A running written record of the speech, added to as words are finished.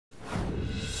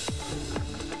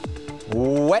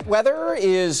Wet weather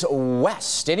is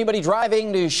west. Anybody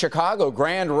driving to Chicago,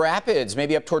 Grand Rapids,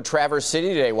 maybe up toward Traverse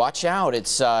City today, watch out.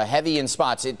 It's heavy in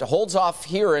spots. It holds off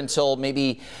here until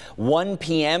maybe 1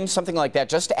 p.m., something like that.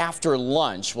 Just after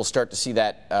lunch, we'll start to see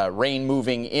that rain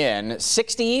moving in.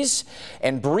 60s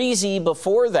and breezy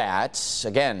before that.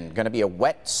 Again, going to be a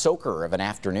wet soaker of an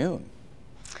afternoon.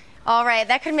 All right,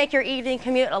 that could make your evening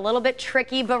commute a little bit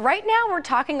tricky, but right now we're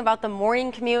talking about the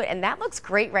morning commute, and that looks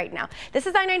great right now. This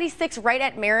is I-96 right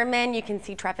at Merriman. You can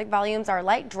see traffic volumes are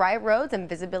light, dry roads, and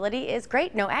visibility is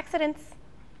great. No accidents.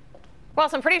 Well,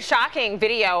 some pretty shocking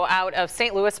video out of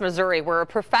St. Louis, Missouri, where a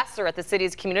professor at the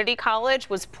city's community college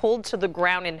was pulled to the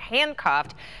ground and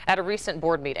handcuffed at a recent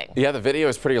board meeting. Yeah, the video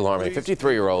is pretty alarming.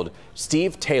 53-year-old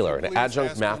Steve Taylor, an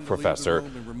adjunct math professor,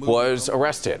 was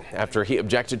arrested after he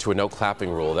objected to a no clapping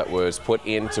rule that was put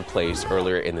into place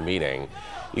earlier in the meeting.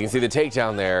 You can see the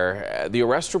takedown there. The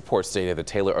arrest report stated that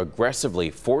Taylor aggressively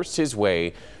forced his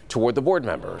way toward the board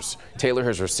members. Taylor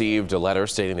has received a letter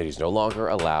stating that he's no longer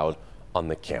allowed on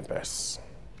the campus.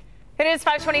 It is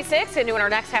 5:26, and in our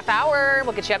next half hour,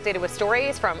 we'll get you updated with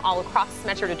stories from all across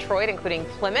Metro Detroit, including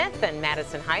Plymouth and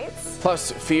Madison Heights.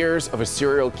 Plus, fears of a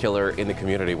serial killer in the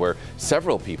community where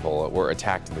several people were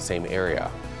attacked in the same area.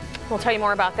 We'll tell you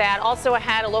more about that. Also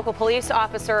ahead, a local police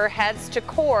officer heads to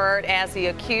court as the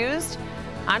accused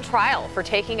on trial for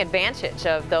taking advantage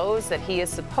of those that he is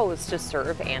supposed to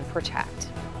serve and protect.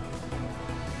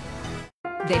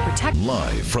 They protect.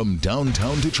 Live from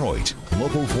downtown Detroit,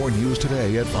 Local 4 News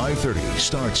Today at 5:30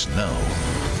 starts now.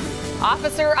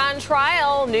 Officer on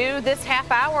trial, new this half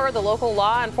hour. The local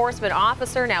law enforcement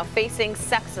officer now facing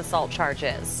sex assault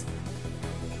charges.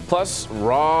 Plus,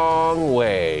 wrong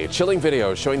way. Chilling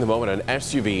video showing the moment an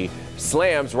SUV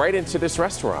slams right into this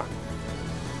restaurant.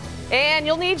 And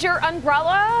you'll need your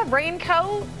umbrella,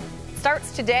 raincoat.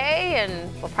 Starts today,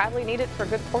 and we'll probably need it for a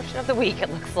good portion of the week, it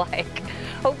looks like.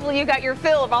 Hopefully you got your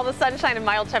fill of all the sunshine and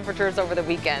mild temperatures over the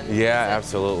weekend. Yeah,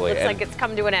 absolutely. Looks like it's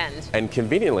come to an end. And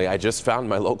conveniently, I just found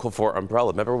my Local 4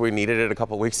 umbrella. Remember we needed it a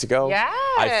couple weeks ago? Yes.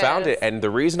 I found it, and the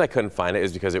reason I couldn't find it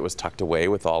is because it was tucked away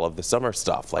with all of the summer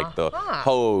stuff, like the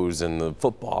hose and the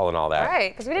football and all that.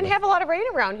 Right, because we didn't have a lot of rain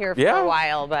around here for a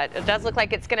while, but it does look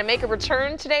like it's going to make a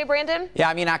return today, Brandon. Yeah,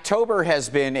 I mean, October has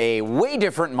been a way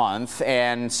different month,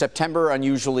 and September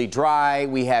unusually dry.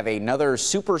 We have another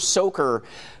super soaker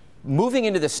moving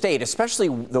into the state, especially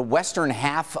the western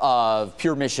half of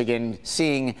Pure Michigan,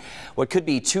 seeing what could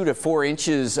be 2 to 4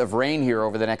 inches of rain here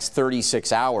over the next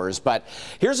 36 hours. But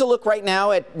here's a look right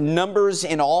now at numbers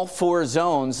in all 4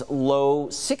 zones. Low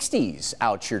 60s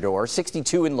out your door.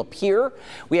 62 in Lapeer.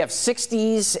 We have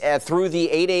 60s through the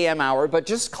 8 a.m. hour, but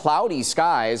just cloudy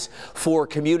skies for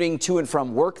commuting to and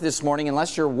from work this morning.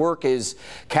 Unless your work is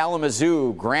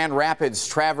Kalamazoo, Grand Rapids,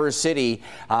 Traverse City,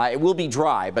 it will be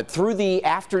dry. But through the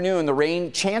afternoon, the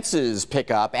rain chances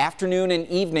pick up, afternoon and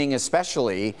evening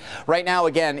especially. Right now,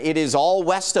 again, it is all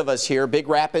west of us here. Big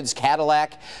Rapids,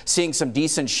 Cadillac, seeing some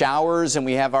decent showers, and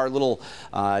we have our little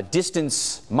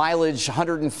distance mileage,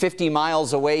 150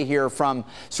 miles away here from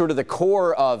sort of the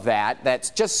core of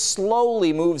that just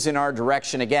slowly moves in our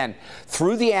direction again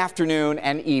through the afternoon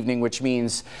and evening, which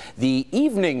means the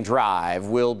evening drive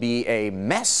will be a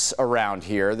mess around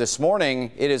here. This morning,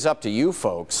 it is up to you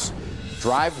folks.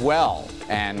 Drive well,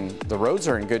 and the roads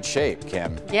are in good shape,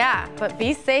 Kim. Yeah, but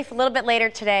be safe a little bit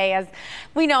later today, as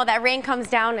we know that rain comes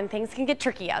down and things can get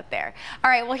tricky out there.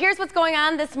 All right, well, here's what's going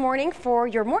on this morning for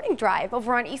your morning drive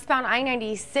over on eastbound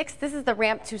I-96. This is the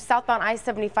ramp to southbound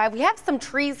I-75. We have some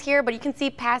trees here, but you can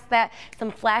see past that some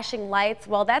flashing lights.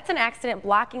 Well, that's an accident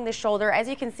blocking the shoulder. As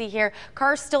you can see here,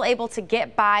 cars still able to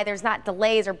get by. There's not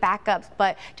delays or backups,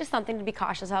 but just something to be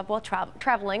cautious of while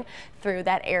traveling through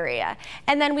that area.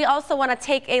 And then we also want to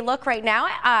take a look right now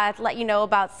to let you know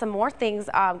about some more things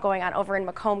going on over in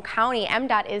Macomb County.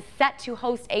 MDOT is set to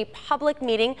host a public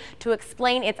meeting to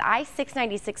explain its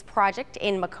I-696 project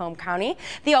in Macomb County.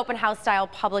 The open house style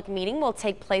public meeting will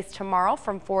take place tomorrow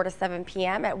from 4 to 7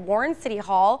 p.m. at Warren City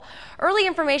Hall. Early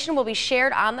information will be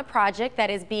shared on the project that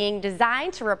is being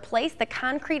designed to replace the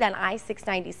concrete on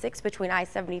I-696 between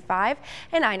I-75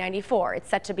 and I-94. It's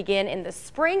set to begin in the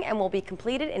spring and will be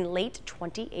completed in late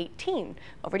 2018.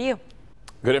 Over to you.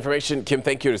 Good information, Kim.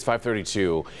 Thank you. It is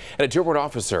 5:32. And a Dearborn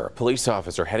officer, police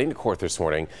officer, heading to court this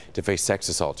morning to face sex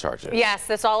assault charges. Yes,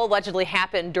 this all allegedly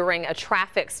happened during a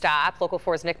traffic stop. Local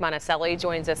 4's Nick Monticelli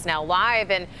joins us now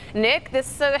live. And Nick,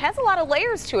 this has a lot of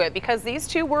layers to it because these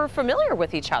two were familiar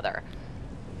with each other.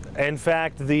 In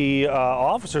fact, the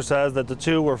officer says that the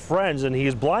two were friends, and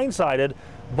he's blindsided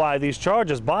by these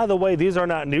charges. By the way, these are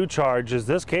not new charges.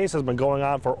 This case has been going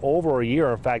on for over a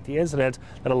year. In fact, the incident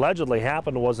that allegedly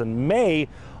happened was in May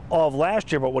of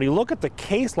last year. But when you look at the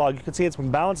case log, you can see it's been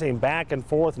bouncing back and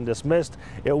forth and dismissed.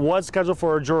 It was scheduled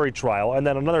for a jury trial and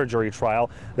then another jury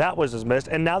trial. That was dismissed.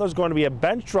 And now there's going to be a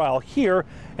bench trial here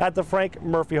at the Frank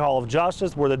Murphy Hall of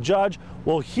Justice, where the judge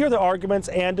will hear the arguments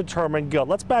and determine guilt.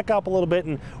 Let's back up a little bit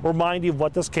and remind you of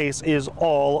what this case is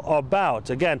all about.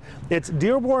 Again, it's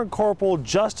Dearborn Corporal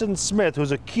Justin Smith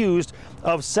who's accused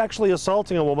of sexually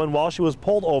assaulting a woman while she was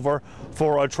pulled over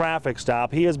for a traffic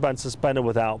stop. He has been suspended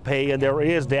without pay, and there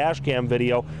is dash cam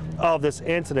video of this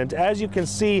incident. As you can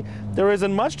see, there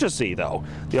isn't much to see, though.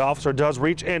 The officer does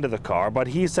reach into the car, but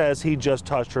he says he just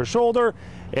touched her shoulder.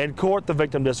 In court, the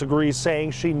victim disagrees,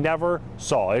 saying she never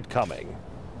saw it coming.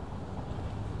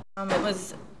 It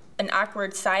was an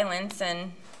awkward silence,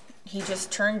 and he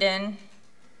just turned in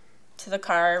to the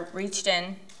car, reached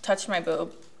in, touched my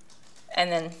boob,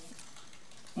 and then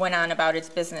went on about his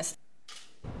business.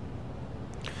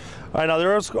 All right, now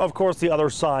there is, of course, the other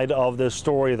side of this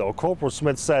story, though. Corporal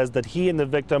Smith says that he and the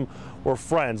victim were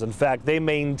friends. In fact, they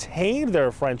maintained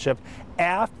their friendship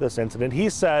after this incident. He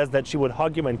says that she would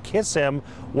hug him and kiss him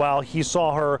while he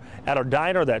saw her at a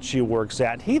diner that she works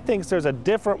at. He thinks there's a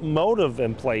different motive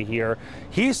in play here.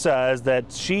 He says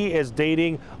that she is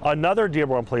dating another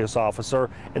Dearborn police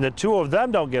officer, and the two of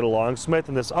them don't get along, Smith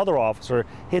and this other officer.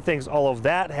 He thinks all of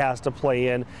that has to play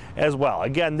in as well.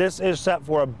 Again, this is set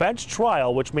for a bench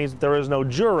trial, which means that there is no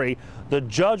jury. The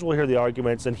judge will hear the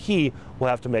arguments, and he will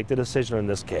have to make the decision in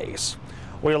this case.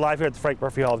 We're live here at the Frank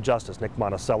Murphy Hall of Justice. Nick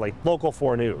Monticelli, Local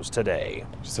 4 News today.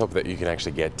 Just hope that you can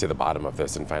actually get to the bottom of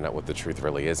this and find out what the truth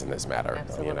really is in this matter.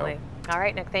 Absolutely. You know? All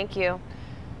right, Nick, thank you.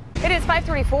 It is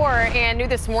 5:34, and new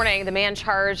this morning, the man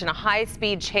charged in a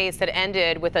high-speed chase that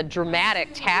ended with a dramatic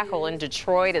tackle in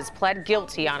Detroit has pled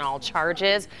guilty on all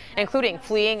charges, including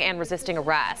fleeing and resisting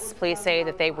arrest. Police say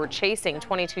that they were chasing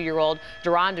 22-year-old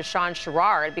Duron Deshawn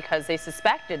Sherrard because they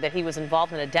suspected that he was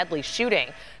involved in a deadly shooting.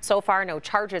 So far, no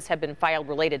charges have been filed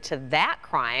related to that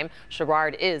crime.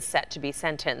 Sherrard is set to be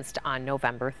sentenced on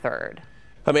November 3rd.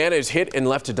 A man is hit and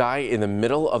left to die in the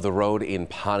middle of the road in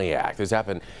Pontiac. This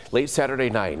happened late Saturday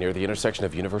night near the intersection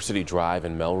of University Drive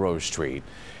and Melrose Street.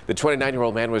 The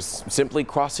 29-year-old man was simply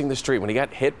crossing the street when he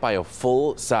got hit by a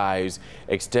full-size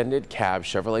extended cab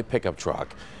Chevrolet pickup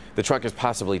truck. The truck is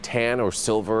possibly tan or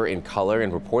silver in color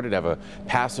and reported to have a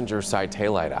passenger side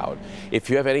taillight out. If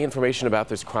you have any information about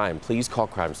this crime, please call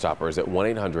Crime Stoppers at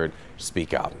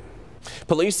 1-800-SPEAK-UP.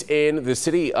 Police in the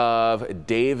city of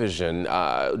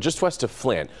Davision, just west of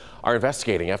Flint, are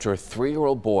investigating after a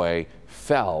 3-year-old boy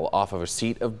fell off of a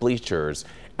seat of bleachers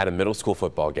at a middle school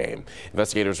football game.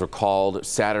 Investigators were called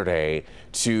Saturday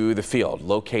to the field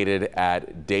located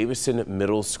at Davison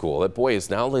Middle School. That boy is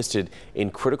now listed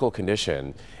in critical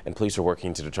condition, and police are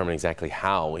working to determine exactly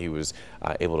how he was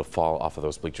able to fall off of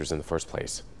those bleachers in the first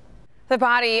place. The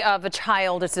body of a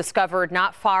child is discovered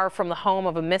not far from the home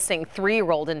of a missing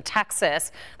 3-year-old in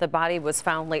Texas. The body was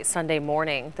found late Sunday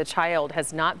morning. The child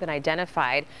has not been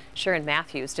identified. Sharon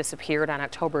Matthews disappeared on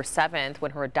October 7th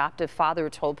when her adoptive father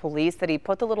told police that he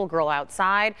put the little girl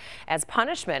outside as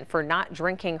punishment for not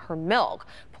drinking her milk.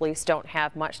 Police don't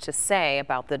have much to say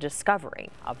about the discovery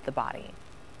of the body.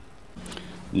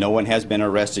 No one has been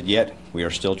arrested yet. We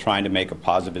are still trying to make a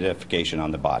positive identification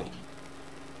on the body.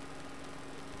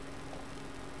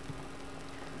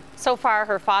 So far,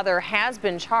 her father has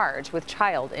been charged with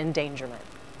child endangerment.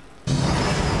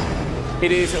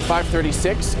 It is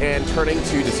 5:36 and turning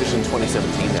to Decision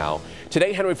 2017 now.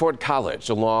 Today, Henry Ford College,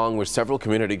 along with several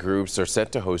community groups, are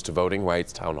set to host a voting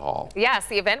rights town hall. Yes,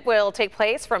 the event will take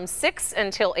place from 6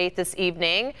 until 8 this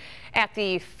evening at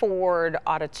the Forfa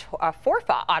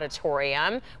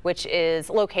Auditorium, which is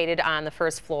located on the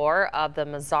first floor of the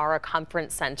Mazzara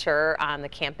Conference Center on the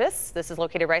campus. This is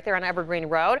located right there on Evergreen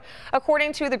Road.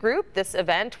 According to the group, this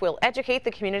event will educate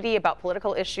the community about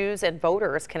political issues, and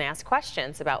voters can ask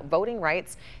questions about voting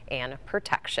rights and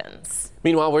protections.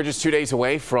 Meanwhile, we're just 2 days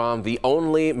away from the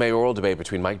only mayoral debate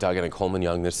between Mike Duggan and Coleman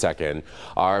Young this second.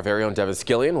 Our very own Devin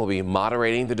Skillian will be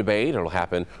moderating the debate. It'll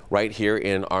happen right here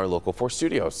in our Local 4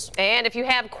 studios. And if you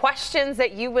have questions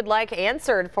that you would like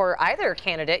answered for either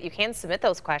candidate, you can submit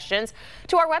those questions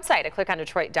to our website at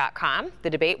clickondetroit.com. The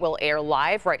debate will air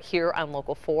live right here on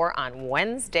Local 4 on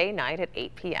Wednesday night at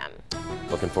 8 p.m.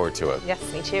 Looking forward to it. Yes,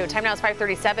 me too. Time now is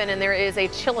 5:37, and there is a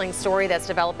chilling story that's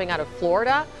developing out of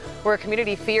Florida, where a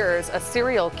community fears a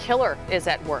serial killer is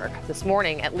at work. This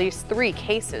morning, at least 3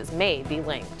 cases may be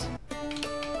linked.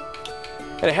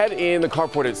 And ahead in the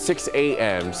carport at 6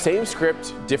 a.m., same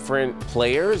script, different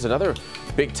players. Another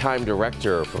big-time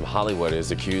director from Hollywood is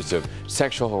accused of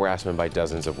sexual harassment by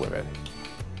dozens of women.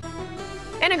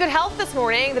 And in good health this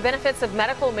morning, the benefits of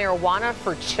medical marijuana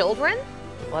for children.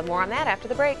 We'll have more on that after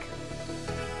the break.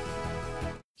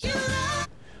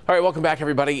 All right, welcome back,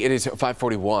 everybody. It is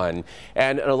 5:41,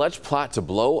 and an alleged plot to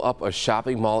blow up a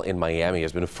shopping mall in Miami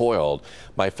has been foiled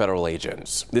by federal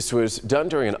agents. This was done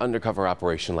during an undercover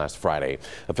operation last Friday.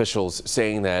 Officials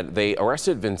saying that they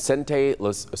arrested Vicente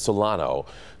Solano,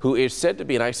 who is said to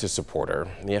be an ISIS supporter.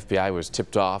 The FBI was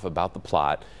tipped off about the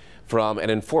plot from an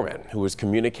informant who was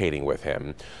communicating with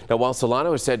him. Now, while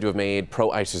Solano is said to have made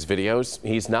pro-ISIS videos,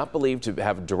 he's not believed to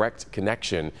have a direct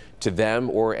connection to them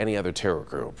or any other terror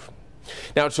group.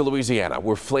 Now to Louisiana,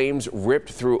 where flames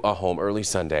ripped through a home early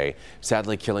Sunday,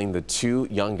 sadly killing the two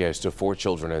youngest of 4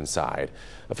 children inside.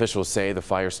 Officials say the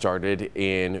fire started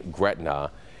in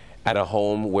Gretna at a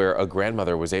home where a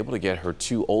grandmother was able to get her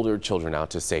 2 older children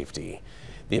out to safety.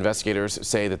 The investigators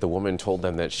say that the woman told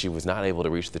them that she was not able to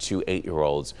reach the 2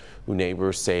 8-year-olds, who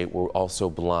neighbors say were also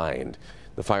blind.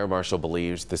 The fire marshal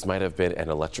believes this might have been an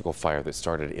electrical fire that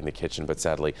started in the kitchen, but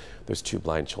sadly, those 2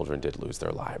 blind children did lose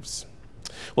their lives.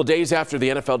 Well, days after the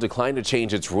NFL declined to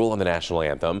change its rule on the national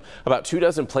anthem, about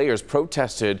 24 players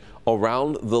protested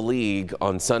around the league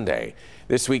on Sunday.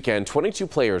 This weekend, 22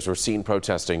 players were seen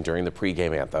protesting during the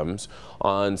pregame anthems.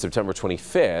 On September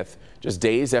 25th, just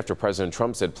days after President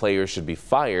Trump said players should be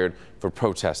fired for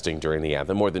protesting during the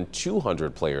anthem, more than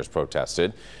 200 players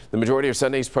protested. The majority of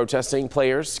Sunday's protesting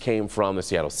players came from the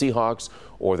Seattle Seahawks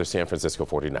or the San Francisco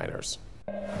 49ers.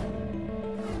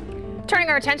 Turning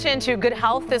our attention to good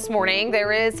health this morning,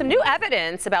 there is some new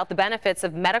evidence about the benefits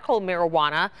of medical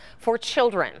marijuana for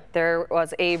children. There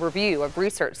was a review of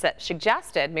research that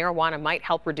suggested marijuana might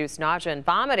help reduce nausea and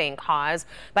vomiting caused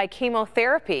by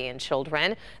chemotherapy in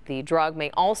children. The drug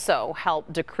may also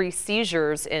help decrease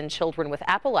seizures in children with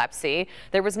epilepsy.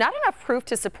 There was not enough proof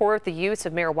to support the use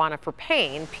of marijuana for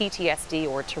pain, PTSD,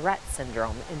 or Tourette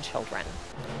syndrome in children.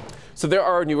 So there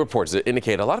are new reports that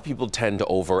indicate a lot of people tend to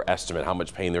overestimate how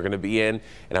much pain they're going to be in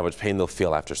and how much pain they'll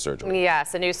feel after surgery.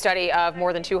 Yes, a new study of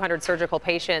more than 200 surgical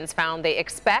patients found they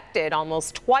expected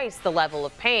almost twice the level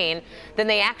of pain than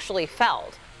they actually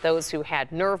felt. Those who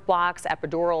had nerve blocks,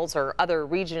 epidurals, or other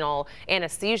regional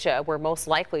anesthesia were most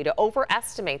likely to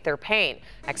overestimate their pain.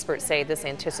 Experts say this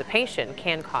anticipation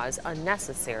can cause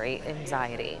unnecessary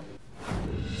anxiety.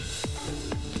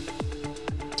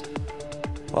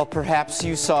 Well, perhaps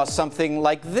you saw something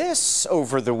like this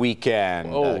over the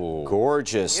weekend. Oh, a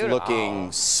gorgeous looking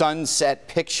sunset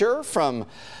picture from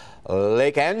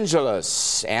Lake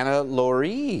Angeles. Anna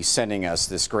Laurie sending us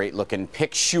this great looking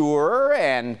picture.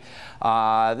 And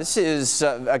this is,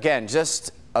 again,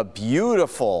 just a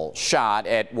beautiful shot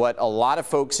at what a lot of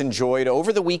folks enjoyed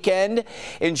over the weekend,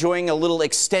 enjoying a little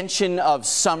extension of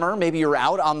summer. Maybe you're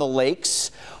out on the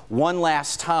lakes one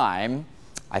last time.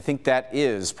 I think that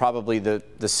is probably the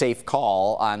safe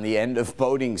call on the end of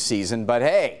boating season. But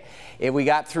hey, if we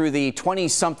got through the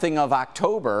 20-something of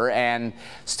October and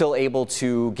still able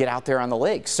to get out there on the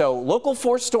lake. So Local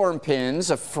 4 Storm Pins,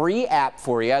 a free app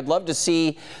for you. I'd love to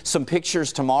see some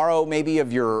pictures tomorrow, maybe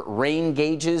of your rain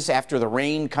gauges after the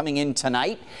rain coming in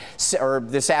tonight or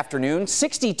this afternoon.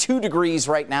 62 degrees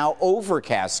right now,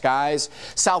 overcast skies.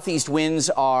 Southeast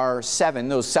winds are 7.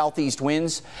 Those southeast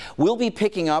winds will be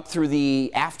picking up through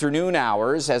the afternoon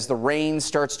hours as the rain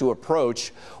starts to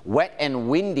approach. Wet and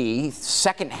windy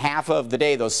second half of the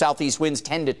day. Those southeast winds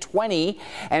 10 to 20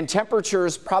 and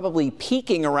temperatures probably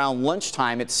peaking around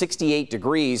lunchtime at 68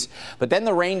 degrees. But then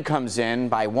the rain comes in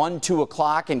by 1, 2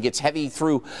 o'clock and gets heavy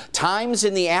through times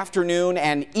in the afternoon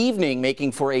and evening,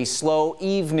 making for a slow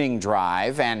evening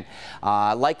drive and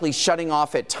likely shutting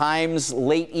off at times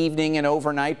late evening and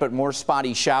overnight, but more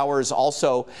spotty showers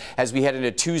also as we head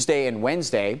into Tuesday and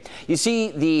Wednesday. You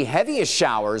see the heaviest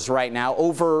showers right now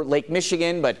over Lake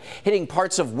Michigan, but hitting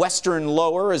parts of western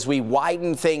lower as we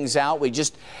widen things out. We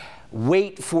just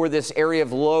wait for this area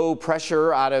of low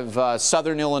pressure out of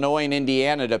southern Illinois and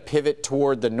Indiana to pivot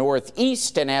toward the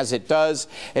northeast, and as it does,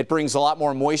 it brings a lot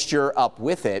more moisture up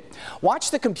with it.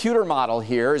 Watch the computer model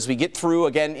here as we get through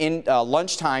again in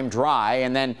lunchtime dry,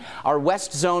 and then our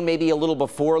west zone maybe a little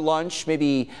before lunch,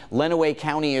 maybe Lenawee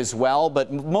County as well,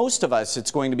 but most of us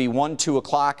it's going to be 1, 2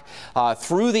 o'clock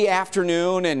through the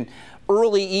afternoon and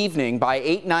early evening by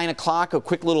 8, 9 o'clock. A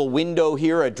quick little window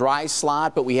here, a dry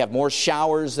slot, but we have more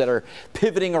showers that are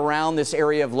pivoting around this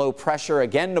area of low pressure.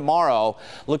 Again tomorrow,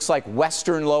 looks like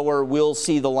western lower will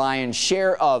see the lion's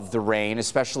share of the rain,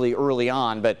 especially early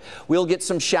on, but we'll get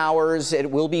some showers. It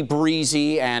will be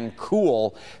breezy and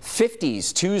cool.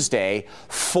 50s Tuesday,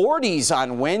 40s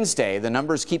on Wednesday. The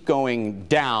numbers keep going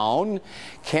down.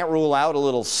 Can't rule out a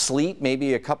little sleet,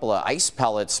 maybe a couple of ice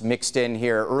pellets mixed in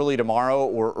here early tomorrow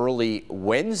or early early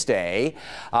Wednesday.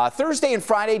 Thursday and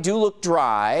Friday do look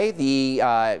dry.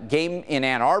 The game in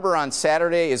Ann Arbor on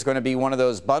Saturday is going to be one of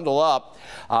those bundle up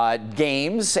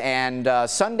games. And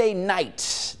Sunday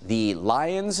night, the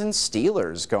Lions and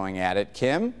Steelers going at it.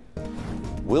 Kim,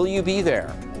 will you be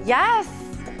there? Yes.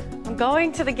 I'm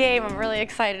going to the game. I'm really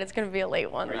excited. It's going to be a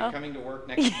late one, though. Are you coming to work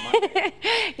next Monday?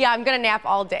 Yeah, I'm going to nap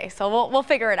all day, so we'll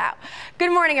figure it out.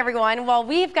 Good morning, everyone. Well,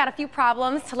 we've got a few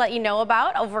problems to let you know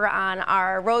about over on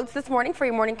our roads this morning for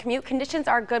your morning commute. Conditions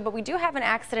are good, but we do have an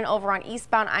accident over on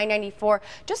eastbound I-94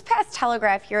 just past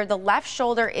Telegraph here. The left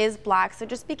shoulder is blocked, so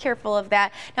just be careful of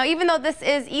that. Now, even though this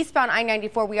is eastbound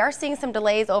I-94, we are seeing some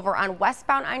delays over on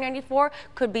westbound I-94.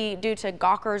 Could be due to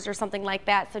gawkers or something like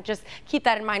that, so just keep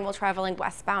that in mind while traveling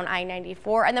westbound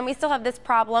I-94. And then we still have this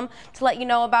problem to let you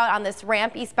know about on this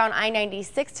ramp eastbound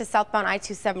I-96 to southbound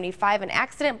I-275. An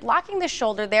accident blocking the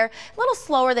shoulder there. A little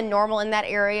slower than normal in that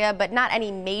area, but not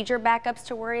any major backups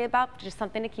to worry about. Just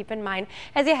something to keep in mind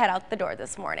as you head out the door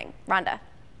this morning. Rhonda.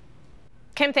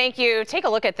 Kim, thank you. Take a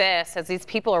look at this as these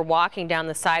people are walking down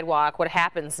the sidewalk. What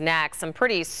happens next? Some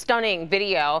pretty stunning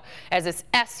video as this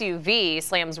SUV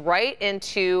slams right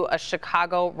into a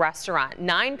Chicago restaurant.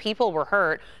 9 people were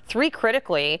hurt, 3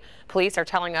 critically. Police are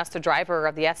telling us the driver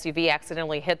of the SUV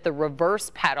accidentally hit the reverse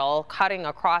pedal, cutting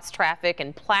across traffic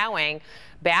and plowing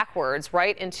backwards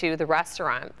right into the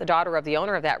restaurant. The daughter of the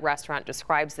owner of that restaurant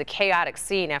describes the chaotic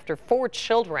scene after 4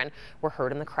 children were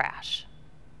hurt in the crash.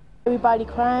 Everybody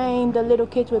crying, the little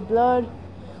kids with blood.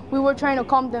 We were trying to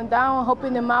calm them down,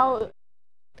 helping them out.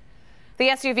 The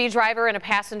SUV driver and a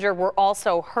passenger were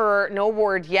also hurt. No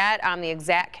word yet on the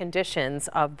exact conditions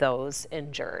of those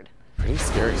injured. Pretty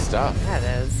scary stuff. That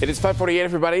is. It is 5:48,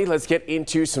 everybody. Let's get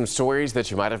into some stories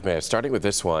that you might have missed, starting with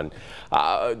this one.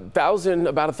 About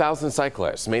 1,000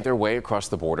 cyclists made their way across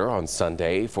the border on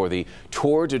Sunday for the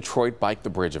Tour Detroit Bike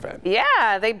the Bridge event.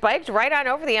 Yeah, they biked right on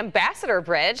over the Ambassador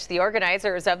Bridge. The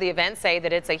organizers of the event say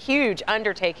that it's a huge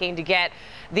undertaking to get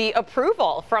the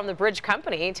approval from the bridge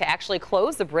company to actually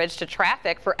close the bridge to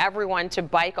traffic for everyone to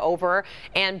bike over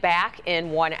and back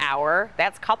in 1 hour.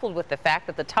 That's coupled with the fact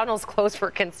that the tunnel's closed for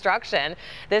construction.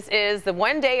 This is the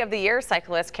one day of the year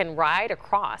cyclists can ride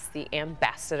across the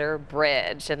Ambassador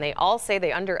Bridge. And they all say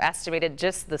they underestimated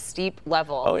just the steep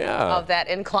level of that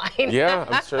incline. Yeah,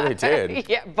 I'm sure they did.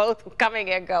 Yeah, both coming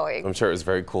and going. I'm sure it was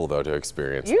very cool, though, to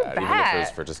experience that, bet. even if it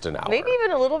was for just an hour. Maybe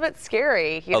even a little bit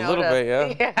scary. A little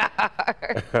bit,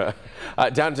 yeah.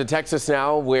 Down to Texas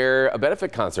now, where a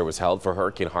benefit concert was held for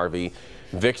Hurricane Harvey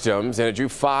victims, and it drew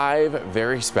 5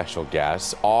 very special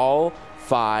guests. All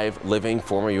 5 living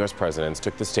former U.S. presidents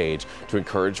took the stage to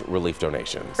encourage relief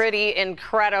donations. Pretty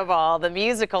incredible. The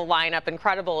musical lineup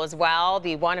incredible as well.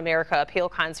 The One America Appeal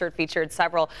concert featured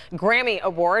several Grammy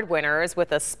Award winners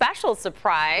with a special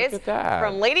surprise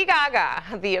from Lady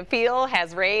Gaga. The appeal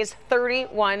has raised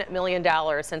 $31 million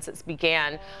since it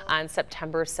began on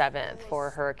September 7th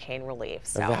for hurricane relief.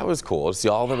 So that was cool to see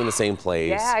all of them in the same place.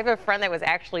 Yeah, I have a friend that was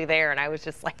actually there, and I was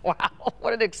just like, wow,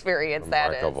 what an experience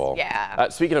that is. Yeah.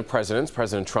 Speaking of presidents,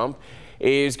 President Trump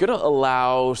is going to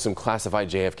allow some classified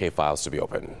JFK files to be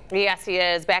open. Yes, he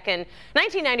is. Back in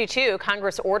 1992,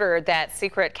 Congress ordered that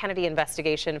secret Kennedy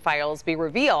investigation files be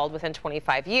revealed within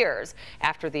 25 years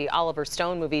after the Oliver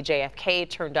Stone movie JFK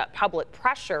turned up public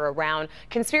pressure around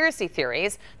conspiracy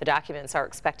theories. The documents are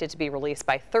expected to be released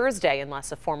by Thursday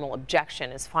unless a formal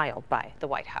objection is filed by the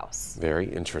White House.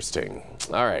 Very interesting.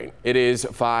 All right, it is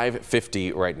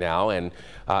 5:50 right now, and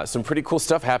some pretty cool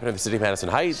stuff happened in the city of Madison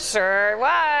Heights. Sure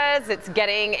was. It's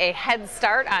getting a head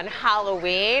start on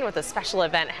Halloween with a special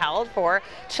event held for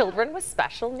children with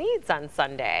special needs on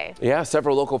Sunday. Yeah,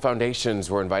 several local foundations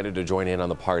were invited to join in on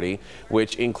the party,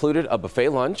 which included a buffet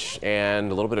lunch and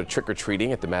a little bit of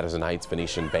trick-or-treating at the Madison Heights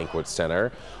Venetian Banquet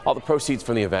Center. All the proceeds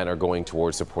from the event are going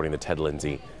towards supporting the Ted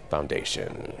Lindsay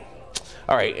Foundation.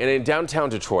 All right, and in downtown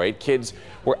Detroit, kids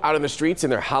were out in the streets in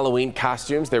their Halloween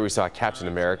costumes. There we saw Captain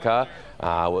America,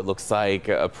 what looks like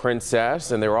a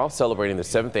princess, and they were all celebrating the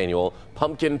 7th annual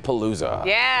Pumpkin Palooza.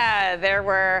 Yeah, there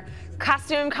were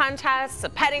costume contests, a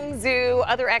petting zoo,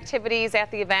 other activities at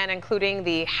the event, including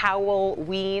the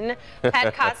Howlween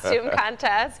pet costume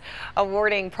contest,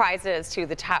 awarding prizes to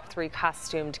the top 3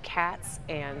 costumed cats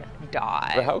and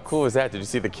dogs. But how cool is that? Did you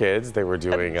see the kids? They were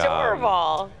doing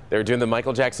adorable. They were doing the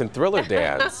Michael Jackson Thriller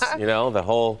dance. You know, the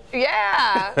whole.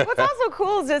 Yeah. What's also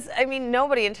cool is just, I mean,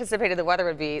 nobody anticipated the weather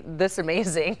would be this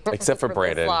amazing. Except for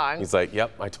Brandon. He's like,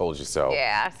 yep, I told you so.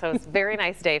 Yeah. So it's a very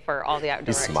nice day for all the outdoor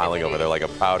He's smiling over there like a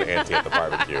proud auntie. turkey at the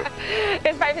barbecue.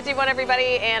 It's 5:51,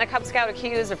 everybody, and a Cub Scout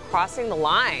accused of crossing the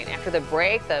line. After the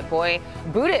break, the boy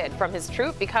booted from his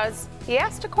troop because he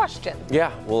asked a question.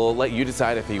 Yeah, we'll let you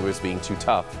decide if he was being too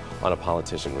tough on a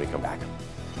politician when we come back.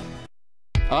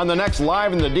 On the next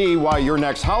Live in the D, why your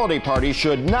next holiday party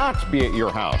should not be at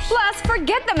your house. Plus,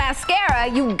 forget the mascara,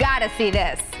 you gotta see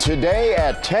this. Today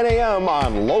at 10 a.m.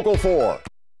 on Local 4.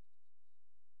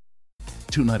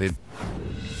 Tonight.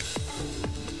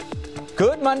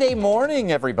 Good Monday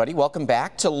morning, everybody. Welcome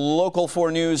back to Local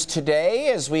 4 News today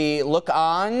as we look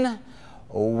on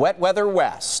wet weather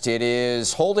west. It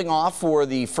is holding off for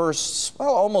the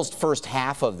almost first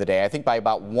half of the day. I think by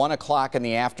about 1 o'clock in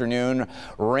the afternoon,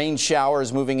 rain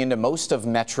showers moving into most of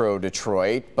Metro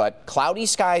Detroit, but cloudy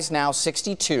skies now,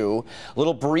 62, a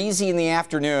little breezy in the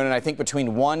afternoon, and I think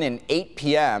between 1 and 8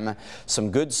 p.m.,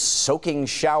 some good soaking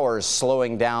showers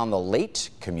slowing down the late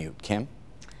commute. Kim?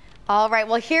 All right,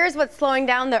 well, here's what's slowing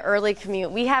down the early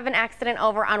commute. We have an accident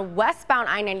over on westbound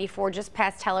I-94 just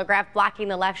past Telegraph, blocking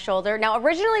the left shoulder. Now,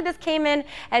 originally this came in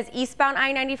as eastbound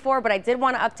I-94, but I did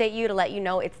want to update you to let you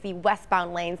know it's the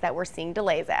westbound lanes that we're seeing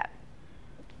delays at.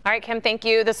 All right, Kim, thank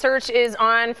you. The search is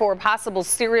on for a possible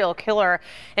serial killer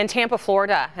in Tampa,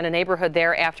 Florida, in a neighborhood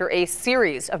there after a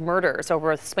series of murders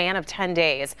over a span of 10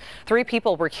 days. 3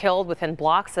 people were killed within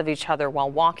blocks of each other while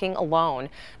walking alone.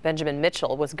 Benjamin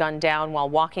Mitchell was gunned down while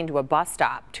walking to a bus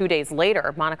stop. 2 days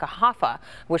later, Monica Hoffa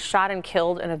was shot and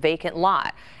killed in a vacant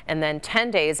lot. And then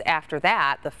 10 days after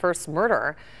that, the first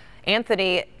murder,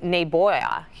 Anthony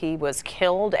Neboya, he was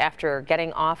killed after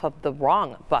getting off of the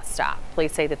wrong bus stop.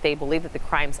 Police say that they believe that the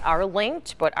crimes are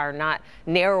linked, but are not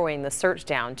narrowing the search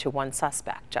down to one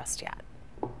suspect just yet.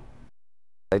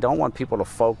 They don't want people to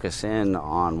focus in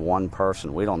on one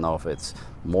person. We don't know if it's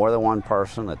more than one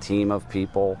person, a team of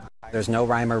people. There's no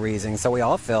rhyme or reason, so we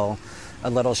all feel a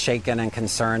little shaken and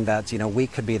concerned that, we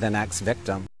could be the next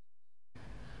victim.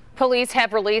 Police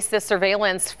have released this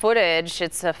surveillance footage.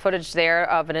 It's a footage there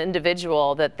of an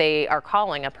individual that they are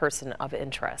calling a person of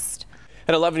interest.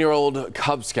 An 11-year-old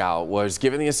Cub Scout was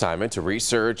given the assignment to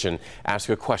research and ask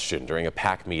a question during a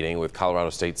PAC meeting with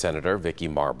Colorado State Senator Vicky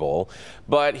Marble.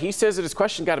 But he says that his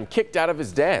question got him kicked out of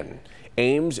his den.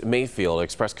 Ames Mayfield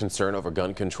expressed concern over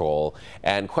gun control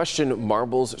and questioned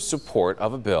Marble's support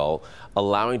of a bill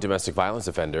allowing domestic violence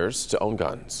offenders to own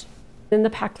guns. Then the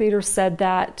PAC leader said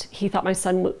that he thought my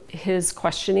son, his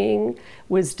questioning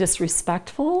was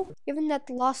disrespectful. Given that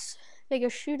the Las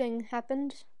Vegas shooting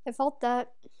happened, I felt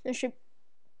that it should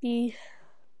be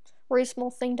a reasonable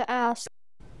thing to ask.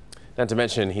 Not to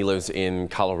mention, he lives in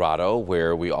Colorado,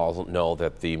 where we all know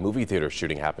that the movie theater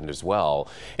shooting happened as well.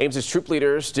 Ames's troop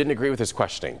leaders didn't agree with his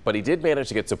questioning, but he did manage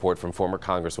to get support from former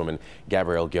Congresswoman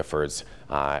Gabrielle Giffords,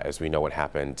 as we know what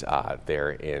happened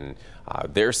there in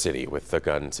their city with the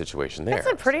gun situation there. That's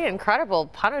a pretty incredible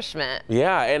punishment.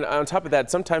 Yeah, and on top of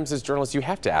that, sometimes as journalists, you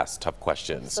have to ask tough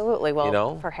questions. Absolutely.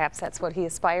 Well, perhaps that's what he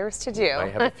aspires to do.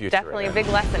 Might have a future. Definitely a big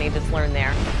lesson he just learned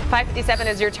there. 5:57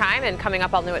 is your time, and coming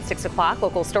up all new at 6 o'clock,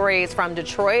 local stories from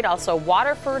Detroit, also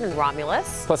Waterford and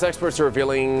Romulus. Plus, experts are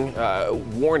revealing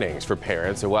warnings for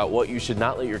parents about what you should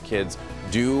not let your kids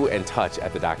do and touch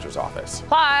at the doctor's office.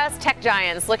 Plus, tech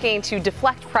giants looking to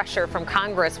deflect pressure from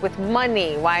Congress with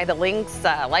money. Why the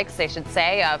likes, I should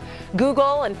say, of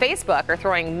Google and Facebook are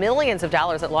throwing millions of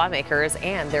dollars at lawmakers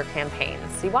and their campaigns.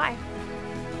 See why.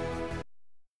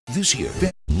 This year,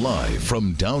 live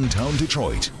from downtown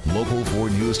Detroit, Local 4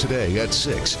 News Today at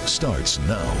 6 starts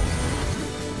now.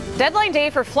 Deadline day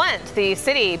for Flint, the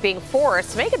city being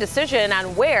forced to make a decision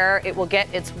on where it will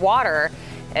get its water.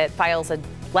 It files a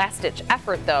last-ditch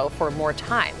effort, though, for more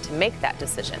time to make that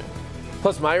decision.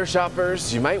 Plus, Meijer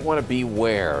shoppers, you might want to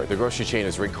beware. The grocery chain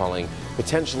is recalling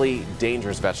potentially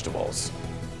dangerous vegetables.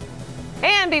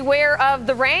 And beware of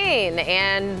the rain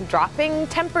and dropping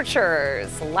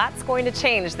temperatures. Lots going to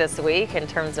change this week in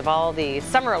terms of all the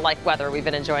summer-like weather we've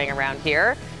been enjoying around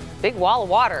here. Big wall of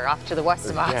water off to the west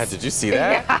of us. Yeah, did you see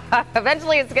that? Yeah.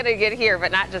 Eventually it's going to get here,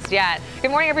 but not just yet.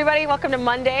 Good morning, everybody. Welcome to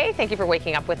Monday. Thank you for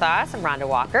waking up with us. I'm Rhonda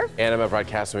Walker. And I'm a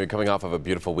broadcaster. We're coming off of a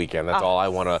beautiful weekend. That's all I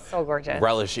want to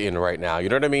relish in right now. You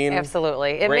know what I mean?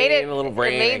 Absolutely. A little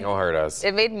rain ain't gonna hurt us.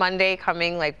 It made Monday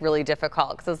coming like really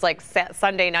difficult because it's like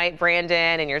Sunday night,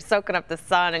 Brandon, and you're soaking up the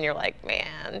sun, and you're like,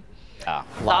 man.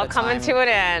 It's all coming to an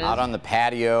end. Out on the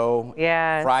patio.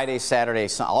 Yeah. Friday, Saturday,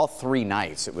 all 3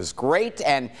 nights. It was great,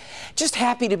 and just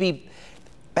happy to be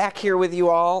back here with you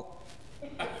all.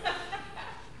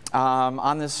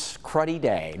 On this cruddy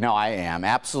day. No, I am.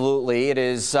 Absolutely. It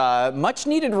is much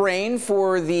needed rain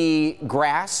for the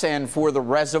grass and for the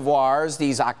reservoirs.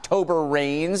 These October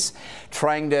rains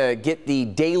trying to get the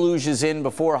deluges in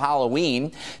before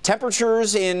Halloween.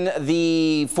 Temperatures in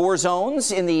the 4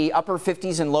 zones in the upper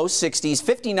 50s and low 60s.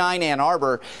 59 Ann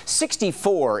Arbor,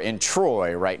 64 in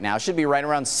Troy right now. Should be right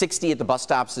around 60 at the bus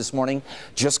stops this morning.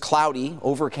 Just cloudy,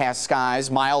 overcast skies,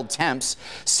 mild temps.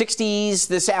 60s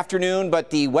this afternoon, but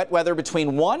the wet weather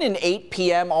between 1 and 8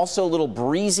 p.m. Also a little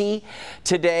breezy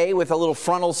today with a little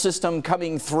frontal system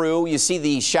coming through. You see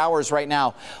the showers right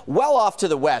now well off to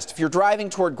the west. If you're driving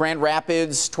toward Grand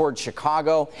Rapids, toward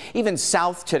Chicago, even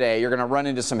south today, you're going to run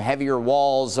into some heavier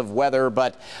walls of weather.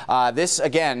 But this,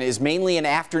 again, is mainly an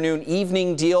afternoon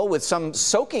evening deal with some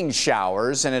soaking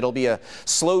showers, and it'll be a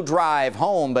slow drive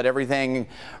home, but everything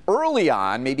early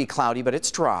on may be cloudy, but it's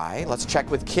dry. Let's check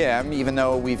with Kim. Even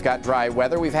though we've got dry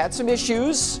weather, we've had some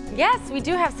issues. Yes, we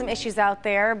do have some issues out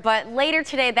there, but later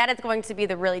today, that is going to be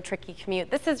the really tricky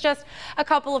commute. This is just a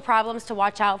couple of problems to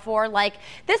watch out for, like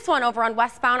this one over on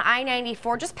westbound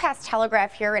I-94, just past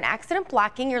Telegraph here, an accident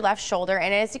blocking your left shoulder.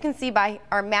 And as you can see by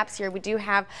our maps here, we do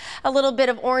have a little bit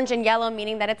of orange and yellow,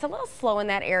 meaning that it's a little slow in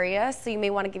that area. So you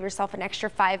may want to give yourself an extra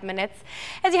 5 minutes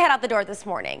as you head out the door this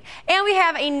morning. And we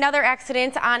have another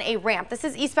accident on a ramp. This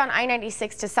is eastbound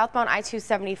I-96 to southbound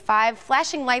I-275.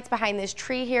 Flashing lights behind this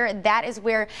tree here. That is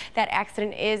where that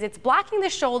accident is. It's blocking the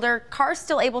shoulder. Cars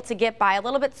still able to get by a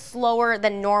little bit slower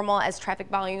than normal as traffic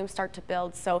volumes start to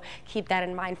build. So keep that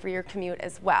in mind for your commute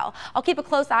as well. I'll keep a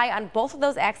close eye on both of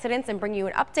those accidents and bring you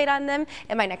an update on them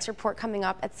in my next report coming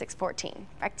up at 6:14.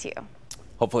 Back to you.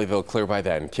 Hopefully they'll clear by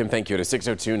then. Kim, thank you. At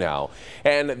 6:02 now.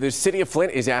 And the city of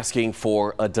Flint is asking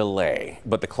for a delay,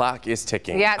 but the clock is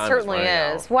ticking. Yeah, it certainly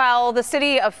is. Well, the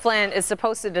city of Flint is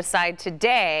supposed to decide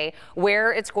today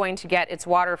where it's going to get its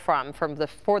water from for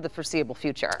the foreseeable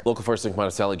future. Local 1st Nick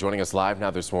Monticelli joining us live now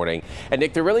this morning. And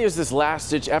Nick, there really is this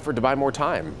last-ditch effort to buy more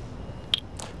time.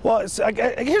 Well,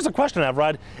 here's a question I have,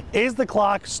 Rod. Is the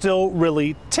clock still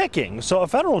really ticking? So a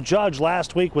federal judge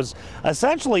last week was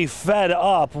essentially fed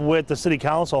up with the city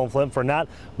council in Flint for not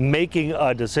making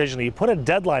a decision. He put a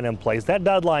deadline in place. That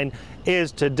deadline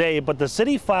is today, but the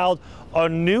city filed a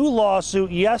new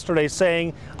lawsuit yesterday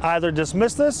saying either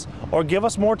dismiss this or give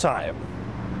us more time.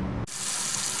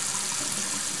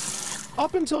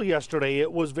 Up until yesterday,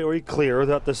 it was very clear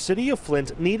that the city of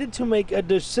Flint needed to make a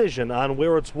decision on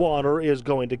where its water is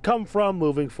going to come from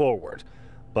moving forward.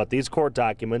 But these court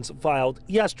documents filed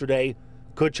yesterday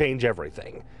could change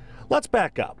everything. Let's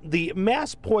back up. The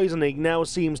mass poisoning now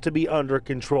seems to be under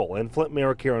control, and Flint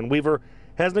Mayor Karen Weaver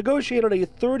has negotiated a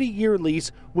 30-year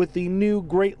lease with the new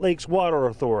Great Lakes Water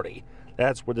Authority.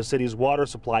 That's where the city's water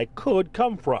supply could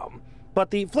come from. But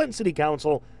the Flint City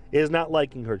Council is not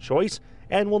liking her choice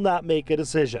and will not make a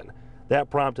decision. That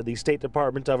prompted the State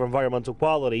Department of Environmental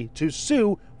Quality to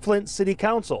sue Flint City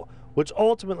Council, which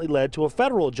ultimately led to a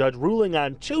federal judge ruling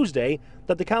on Tuesday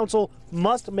that the council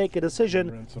must make a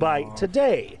decision by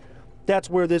today. That's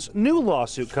where this new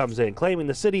lawsuit comes in, claiming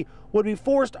the city would be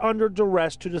forced under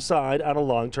duress to decide on a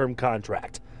long-term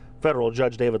contract. Federal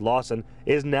Judge David Lawson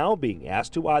is now being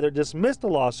asked to either dismiss the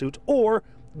lawsuit or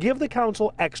give the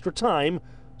council extra time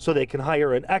so they can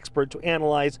hire an expert to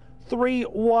analyze 3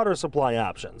 water supply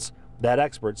options. That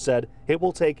expert said it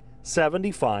will take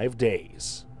 75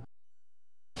 days.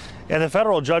 And the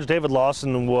federal judge, David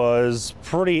Lawson, was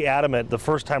pretty adamant the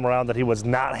first time around that he was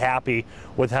not happy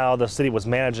with how the city was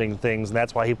managing things, and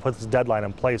that's why he put this deadline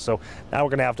in place. So now we're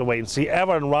going to have to wait and see.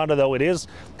 Eva and Rhonda, though, it is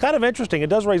kind of interesting. It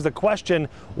does raise the question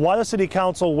why the city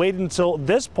council waited until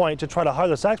this point to try to hire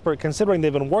this expert, considering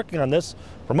they've been working on this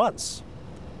for months.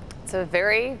 It's a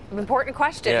very important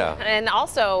question. Yeah. And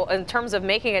also, in terms of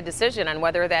making a decision on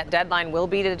whether that deadline will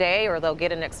be today or they'll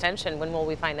get an extension, when will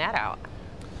we find that out?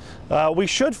 We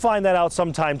should find that out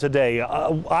sometime today.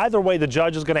 Either way, the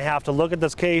judge is going to have to look at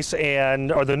this case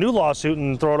or the new lawsuit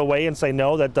and throw it away and say,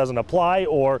 no, that doesn't apply,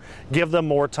 or give them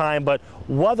more time. But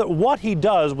what he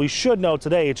does, we should know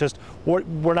today. It's just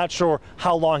we're not sure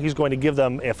how long he's going to give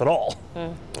them, if at all.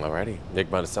 All righty. Nick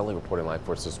Monticelli reporting live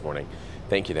for us this morning.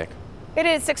 Thank you, Nick. It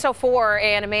is 6:04,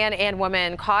 and a man and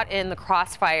woman caught in the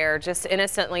crossfire, just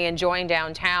innocently enjoying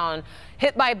downtown,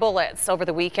 hit by bullets over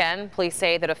the weekend. Police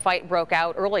say that a fight broke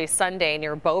out early Sunday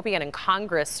near Beaubien and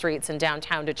Congress streets in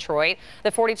downtown Detroit.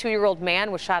 The 42-year-old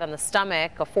man was shot in the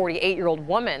stomach. A 48-year-old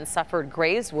woman suffered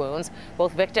graze wounds.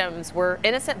 Both victims were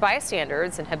innocent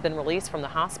bystanders and have been released from the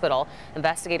hospital.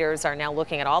 Investigators are now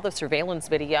looking at all the surveillance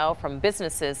video from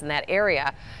businesses in that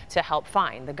area to help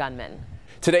find the gunman.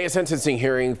 Today, a sentencing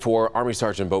hearing for Army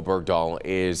Sergeant Bo Bergdahl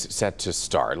is set to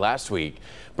start. Last week,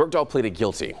 Bergdahl pleaded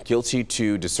guilty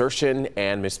to desertion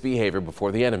and misbehavior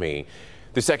before the enemy.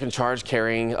 The second charge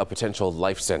carrying a potential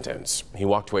life sentence. He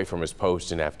walked away from his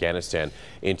post in Afghanistan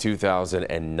in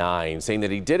 2009, saying that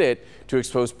he did it to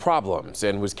expose problems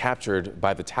and was captured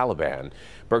by the Taliban.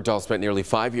 Bergdahl spent nearly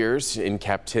 5 years in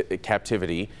captive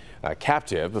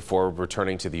before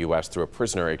returning to the U.S. through a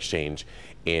prisoner exchange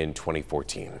in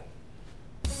 2014.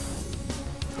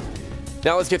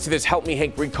 Now let's get to this Help Me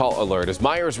Hank recall alert. As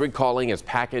Meijer is recalling its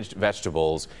packaged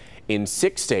vegetables in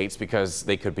 6 states because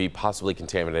they could be possibly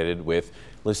contaminated with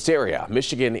listeria.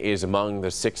 Michigan is among the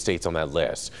 6 states on that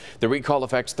list. The recall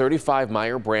affects 35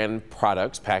 Meijer brand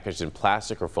products packaged in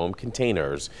plastic or foam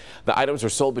containers. The items are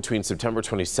sold between September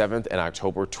 27th and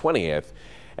October 20th.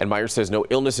 And Meijer says no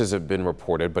illnesses have been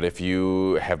reported, but if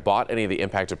you have bought any of the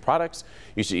impacted products,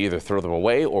 you should either throw them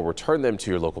away or return them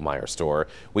to your local Meijer store.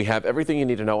 We have everything you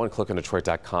need to know on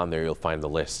clickondetroit.com. There you'll find the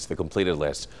list, the completed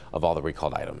list of all the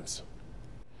recalled items.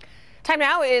 Time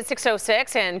now is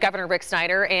 6:06, and Governor Rick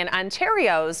Snyder and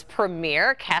Ontario's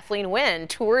Premier Kathleen Wynne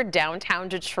toured downtown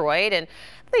Detroit, and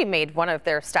they made one of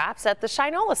their stops at the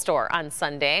Shinola store on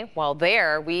Sunday. While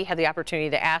there, we had the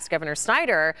opportunity to ask Governor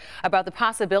Snyder about the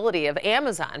possibility of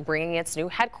Amazon bringing its new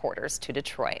headquarters to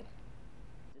Detroit.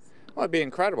 Well, it'd be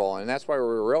incredible, and that's why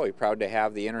we're really proud to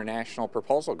have the international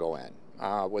proposal go in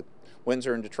with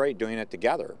Windsor and Detroit doing it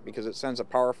together, because it sends a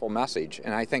powerful message.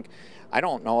 And I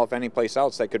don't know of any place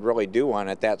else that could really do one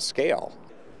at that scale.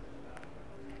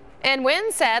 And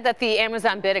Wynne said that the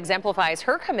Amazon bid exemplifies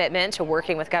her commitment to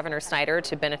working with Governor Snyder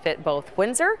to benefit both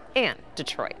Windsor and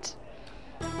Detroit.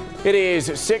 It is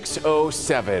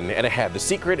 6:07 and ahead. The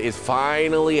secret is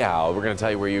finally out. We're going to tell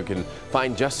you where you can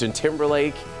find Justin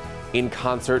Timberlake in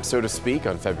concert, so to speak,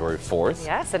 on February 4th.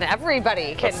 Yes, and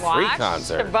everybody can watch. Free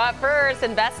concert. But first,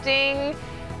 investing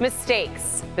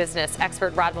mistakes. Business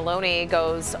expert Rod Maloney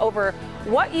goes over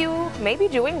what you may be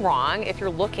doing wrong if you're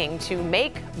looking to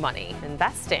make money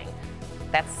investing.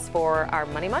 That's for our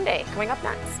Money Monday coming up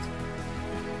next.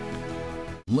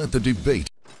 Let the debate.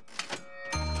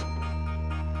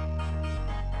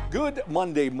 Good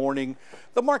Monday morning.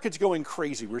 The market's going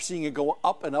crazy. We're seeing it go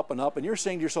up and up and up, and you're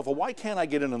saying to yourself, well, why can't I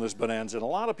get in on this bonanza? And a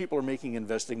lot of people are making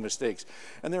investing mistakes.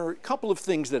 And there are a couple of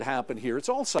things that happen here. It's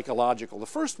all psychological. The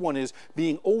first one is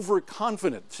being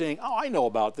overconfident, saying, oh, I know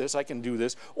about this, I can do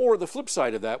this. Or the flip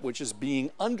side of that, which is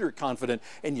being underconfident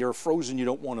and you're frozen, you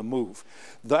don't want to move.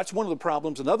 That's one of the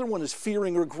problems. Another one is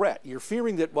fearing regret. You're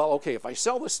fearing that, well, okay, if I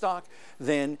sell the stock,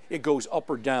 then it goes up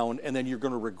or down, and then you're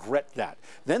going to regret that.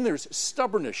 Then there's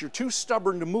stubbornness. You're too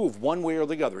stubborn to move one way or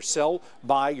the other. Sell,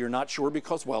 buy, you're not sure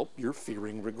because, well, you're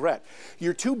fearing regret.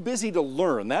 You're too busy to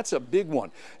learn. That's a big one.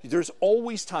 There's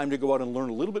always time to go out and learn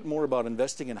a little bit more about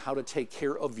investing and how to take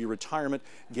care of your retirement.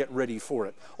 Get ready for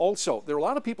it. Also, there are a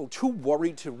lot of people too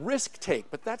worried to risk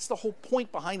take, but that's the whole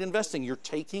point behind investing. You're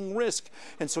taking risk,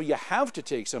 and so you have to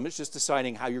take some. It's just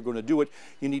deciding how you're going to do it.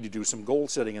 You need to do some goal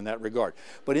setting in that regard.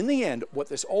 But in the end, what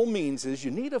this all means is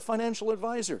you need a financial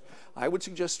advisor. I would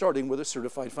suggest starting with a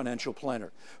certified financial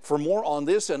planner. For more on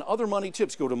this and other money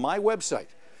tips, go to my website,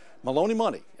 Maloney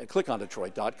Money, at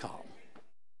clickondetroit.com.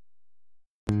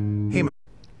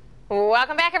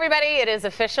 Welcome back, everybody. It is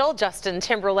official. Justin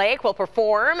Timberlake will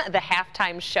perform the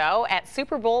halftime show at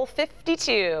Super Bowl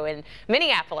 52 in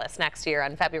Minneapolis next year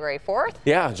on February 4th.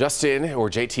 Yeah, Justin, or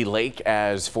JT Lake,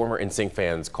 as former NSYNC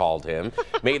fans called him,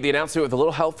 made the announcement with a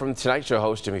little help from Tonight Show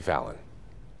host Jimmy Fallon.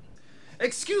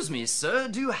 Excuse me, sir,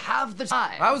 do you have the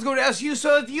time? I was going to ask you,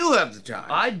 sir, if you have the time.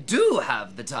 I do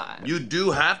have the time. You do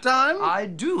have time? I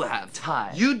do have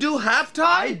time. You do have time?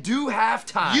 I do have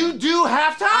time. You do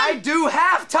have time? I do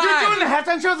have time. You're doing the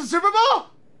halftime show at the Super Bowl?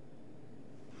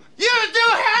 You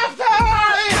do have time!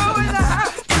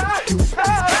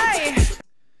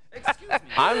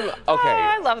 I'm okay. Oh,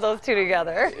 I love those two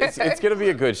together. It's going to be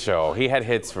a good show. He had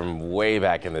hits from way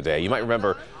back in the day. You might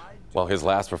remember, well, his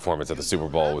last performance at the Super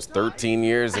Bowl was 13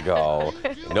 years ago.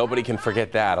 Nobody can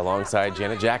forget that, alongside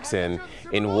Janet Jackson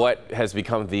in what has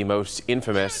become the most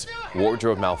infamous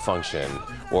wardrobe malfunction,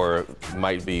 or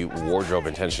might be wardrobe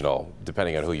intentional,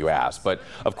 depending on who you ask. But,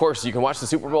 of course, you can watch the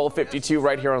Super Bowl 52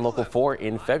 right here on Local 4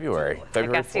 in February. I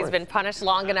guess he's been punished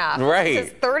long enough. Right. It's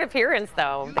his third appearance,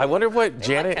 though. I wonder what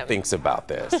Janet thinks about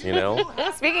this, you know?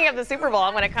 Speaking of the Super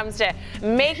Bowl, when it comes to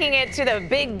making it to the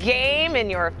big game in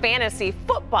your fantasy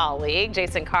football League.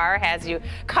 Jason Carr has you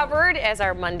covered as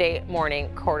our Monday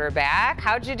morning quarterback.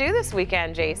 How'd you do this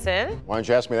weekend, Jason? Why didn't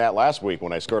you ask me that last week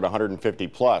when I scored 150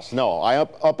 plus? No,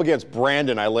 up against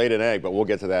Brandon, I laid an egg, but we'll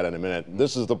get to that in a minute.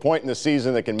 This is the point in the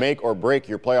season that can make or break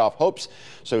your playoff hopes.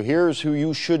 So here's who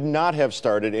you should not have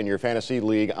started in your fantasy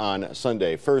league on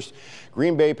Sunday. First,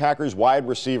 Green Bay Packers wide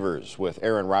receivers. With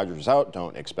Aaron Rodgers out,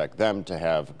 don't expect them to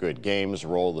have good games.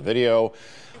 Roll the video.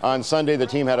 On Sunday, the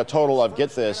team had a total of, get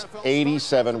this,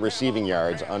 87 receiving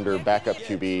yards under backup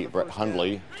QB Brett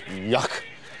Hundley. Yuck.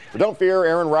 But don't fear,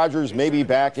 Aaron Rodgers may be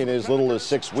back in as little as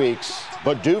 6 weeks.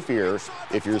 But do fear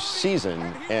if your season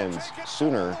ends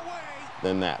sooner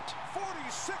than that.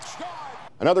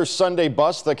 Another Sunday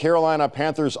bust, the Carolina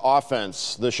Panthers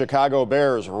offense. The Chicago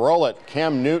Bears roll it.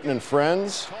 Cam Newton and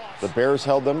friends. The Bears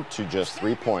held them to just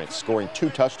 3 points, scoring 2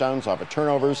 touchdowns off of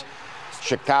turnovers.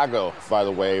 Chicago, by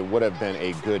the way, would have been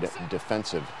a good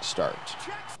defensive start.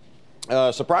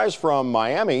 Surprise from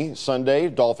Miami Sunday,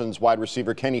 Dolphins wide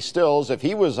receiver Kenny Stills. If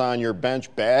he was on your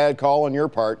bench, bad call on your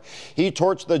part. He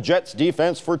torched the Jets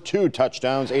defense for 2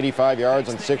 touchdowns, 85 yards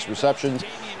and 6 receptions,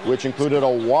 which included a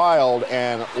wild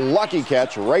and lucky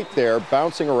catch right there,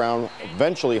 bouncing around,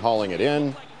 eventually hauling it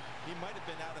in.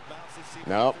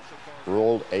 No,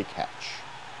 ruled a catch.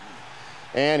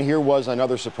 And here was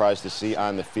another surprise to see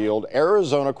on the field.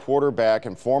 Arizona quarterback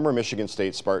and former Michigan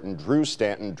State Spartan Drew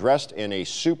Stanton dressed in a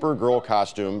Supergirl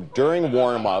costume during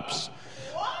warm-ups.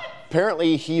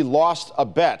 Apparently, he lost a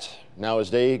bet. Now his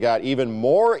day got even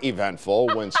more eventful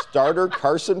when starter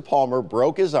Carson Palmer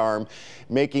broke his arm,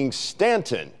 making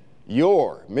Stanton,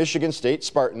 your Michigan State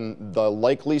Spartan, the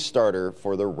likely starter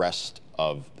for the rest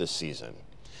of the season.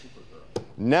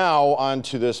 Now on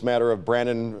to this matter of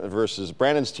Brandon versus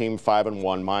Brandon's team,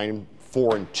 5-1, mine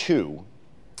 4-2.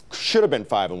 Should have been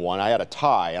 5-1. I had a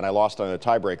tie and I lost on a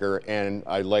tiebreaker and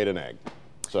I laid an egg.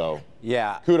 So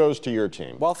yeah, kudos to your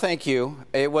team. Well, thank you.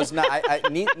 It was not.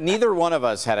 Neither one of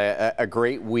us had a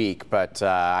great week, but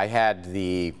I had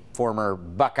the former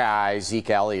Buckeye Zeke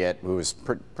Elliott, who was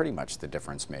pretty much the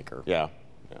difference maker. Yeah.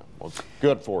 Well,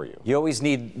 good for you. You always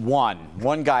need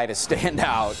one guy to stand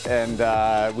out, and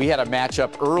we had a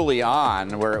matchup early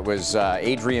on where it was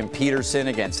Adrian Peterson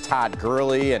against Todd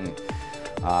Gurley, and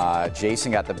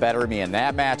Jason got the better of me in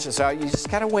that match. So you just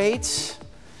gotta wait,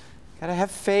 gotta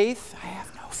have faith. I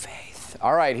have no faith.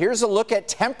 All right, here's a look at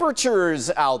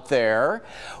temperatures out there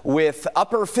with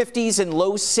upper 50s and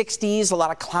low 60s, a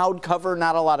lot of cloud cover,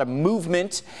 not a lot of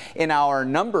movement in our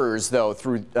numbers, though,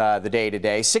 through the day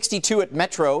today. 62 at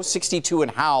Metro, 62 in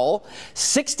Howell,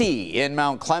 60 in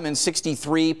Mount Clemens,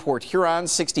 63 Port Huron,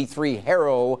 63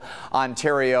 Harrow,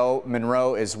 Ontario,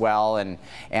 Monroe as well, and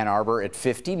Ann Arbor at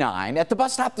 59. At the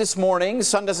bus stop this morning, the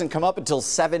sun doesn't come up until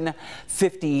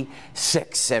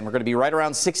 7:56, and we're going to be right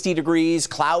around 60 degrees,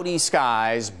 cloudy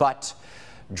skies, but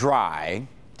dry, ...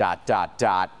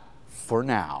 for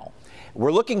now.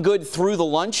 We're looking good through the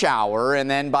lunch hour, and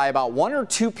then by about 1 or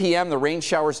 2 p.m. the rain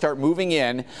showers start moving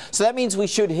in. So that means we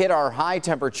should hit our high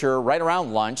temperature right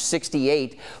around lunch,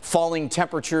 68. Falling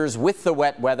temperatures with the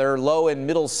wet weather, low and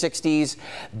middle 60s.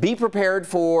 Be prepared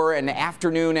for an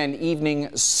afternoon and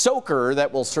evening soaker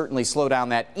that will certainly slow down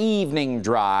that evening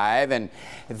drive. And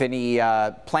if any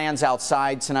plans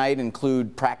outside tonight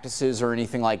include practices or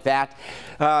anything like that,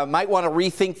 might want to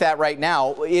rethink that right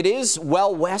now. It is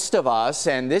well west of us,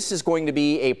 and this is going to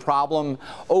be a problem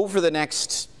over the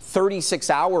next 36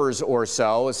 hours or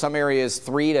so. Some areas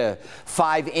 3 to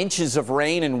 5 inches of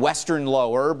rain in western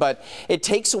lower, but it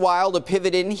takes a while to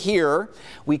pivot in here.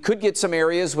 We could get some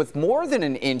areas with more than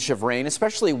an inch of rain,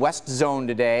 especially west zone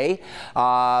today,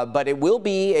 but it will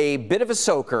be a bit of a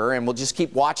soaker, and we'll just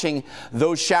keep watching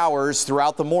those showers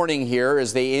throughout the morning here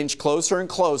as they inch closer and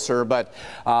closer. But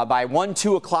by 1,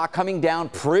 2 o'clock, coming down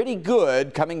pretty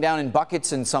good, coming down in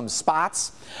buckets in some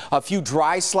spots. A few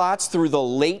dry slots through the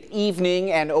late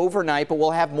evening and overnight, but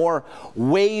we'll have more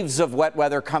waves of wet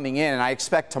weather coming in. And I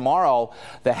expect tomorrow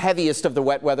the heaviest of the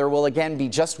wet weather will again be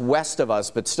just west of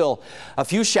us, but still a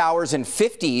few showers in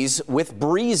 50s with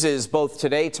breezes both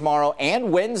today, tomorrow,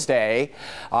 and Wednesday.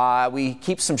 We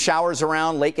keep some showers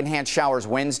around, lake-enhanced showers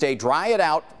Wednesday, dry it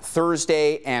out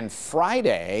Thursday and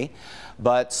Friday.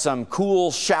 But some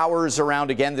cool showers around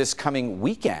again this coming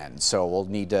weekend. So we'll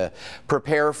need to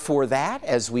prepare for that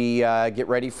as we get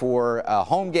ready for a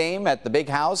home game at the Big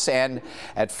House. Fieldhouse and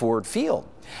at Ford Field.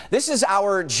 This is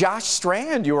our Josh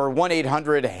Strand, your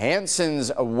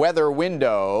 1-800-Hanson's weather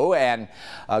window, and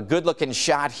a good-looking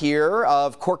shot here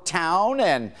of Corktown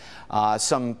and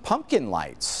some pumpkin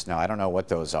lights. Now, I don't know what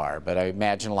those are, but I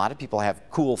imagine a lot of people have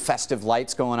cool festive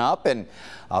lights going up and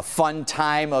a fun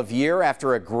time of year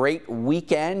after a great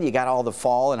weekend. You got all the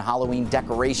fall and Halloween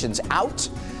decorations out.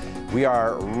 We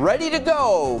are ready to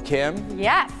go, Kim.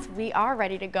 Yes, we are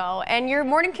ready to go. And your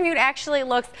morning commute actually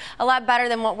looks a lot better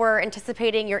than what we're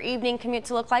anticipating your evening commute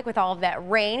to look like with all of that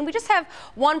rain. We just have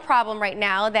one problem right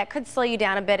now that could slow you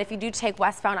down a bit if you do take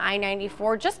westbound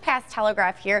I-94 just past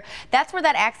Telegraph here. That's where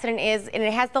that accident is, and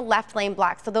it has the left lane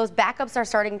blocked. So those backups are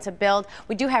starting to build.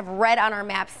 We do have red on our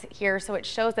maps here, so it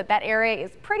shows that that area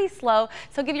is pretty slow.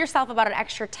 So give yourself about an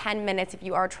extra 10 minutes if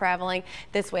you are traveling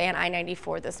this way on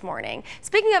I-94 this morning.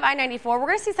 Speaking of I-94, we're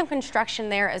going to see some construction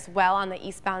there as well on the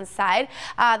eastbound side.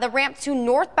 The ramp to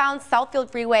northbound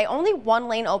Southfield Freeway, only one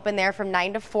lane open there from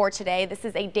 9 to 4 today. This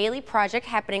is a daily project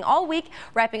happening all week,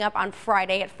 wrapping up on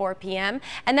Friday at 4 p.m.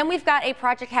 And then we've got a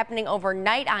project happening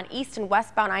overnight on east and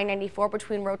westbound I-94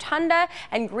 between Rotunda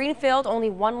and Greenfield. Only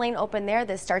one lane open there.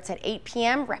 This starts at 8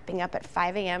 p.m., wrapping up at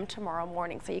 5 a.m. tomorrow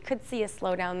morning. So you could see a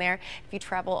slowdown there if you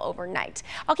travel overnight.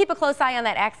 I'll keep a close eye on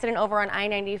that accident over on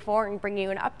I-94 and bring you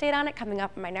an update on it coming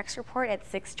up in my next report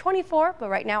at 6:24. But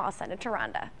right now, I'll send it to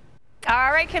Rhonda.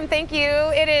 All right, Kim, thank you.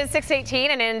 It is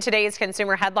 6:18, and in today's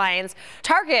consumer headlines,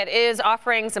 Target is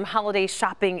offering some holiday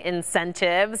shopping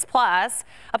incentives. Plus,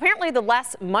 apparently the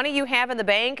less money you have in the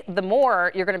bank, the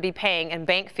more you're going to be paying in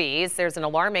bank fees. There's an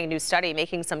alarming new study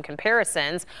making some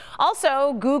comparisons.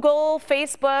 Also, Google,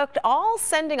 Facebook, all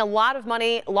sending a lot of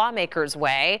money lawmakers'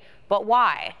 way. But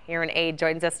why? Aaron Aid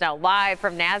joins us now live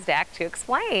from NASDAQ to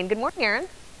explain. Good morning, Aaron.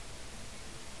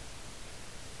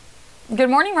 Good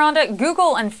morning, Rhonda.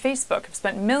 Google and Facebook have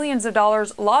spent millions of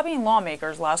dollars lobbying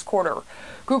lawmakers last quarter.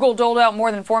 Google doled out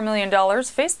more than $4 million,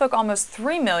 Facebook almost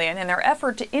 $3 million in their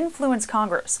effort to influence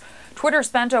Congress. Twitter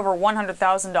spent over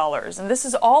 $100,000, and this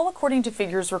is all according to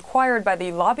figures required by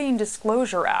the Lobbying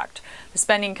Disclosure Act. The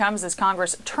spending comes as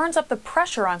Congress turns up the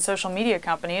pressure on social media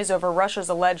companies over Russia's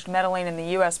alleged meddling in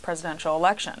the U.S. presidential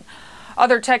election.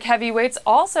 Other tech heavyweights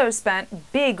also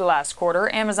spent big last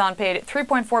quarter. Amazon paid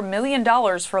 $3.4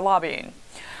 million for lobbying.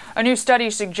 A new study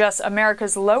suggests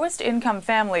America's lowest income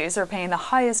families are paying the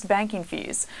highest banking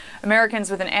fees.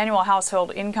 Americans with an annual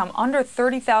household income under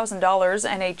 $30,000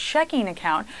 and a checking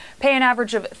account pay an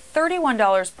average of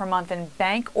 $31 per month in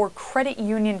bank or credit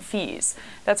union fees.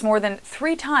 That's more than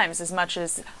 3 times as much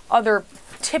as other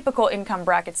typical income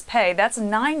brackets pay. That's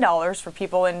 $9 for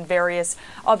people in various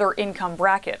other income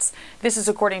brackets. This is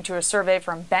according to a survey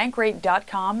from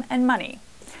Bankrate.com and Money.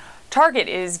 Target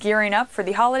is gearing up for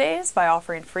the holidays by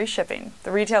offering free shipping.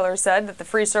 The retailer said that the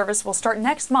free service will start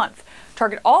next month.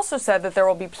 Target also said that there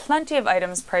will be plenty of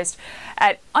items priced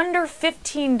at under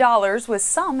 $15, with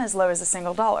some as low as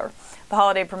 $1. The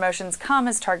holiday promotions come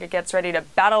as Target gets ready to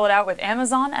battle it out with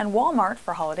Amazon and Walmart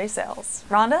for holiday sales.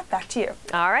 Rhonda, back to you.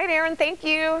 All right, Aaron, thank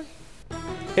you.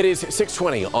 It is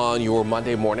 6:20 on your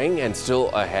Monday morning, and still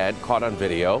ahead, caught on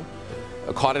video.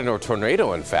 Caught in a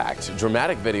tornado, in fact.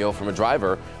 Dramatic video from a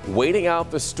driver waiting out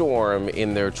the storm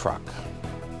in their truck.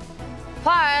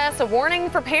 Plus, a warning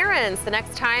for parents the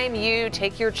next time you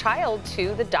take your child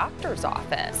to the doctor's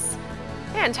office.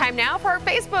 And time now for our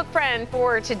Facebook friend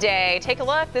for today. Take a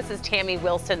look. This is Tammy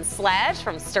Wilson Sledge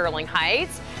from Sterling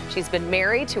Heights. She's been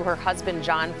married to her husband,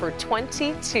 John, for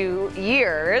 22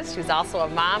 years. She's also a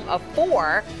mom of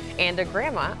 4 and a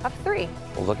grandma of 3.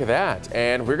 Well, look at that.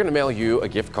 And we're going to mail you a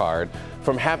gift card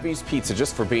from Happy's Pizza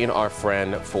just for being our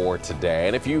friend for today.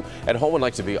 And if you at home would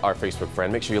like to be our Facebook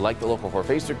friend, make sure you like the Local 4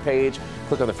 Facebook page,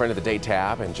 click on the Friend of the Day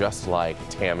tab, and just like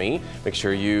Tammy, make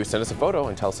sure you send us a photo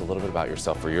and tell us a little bit about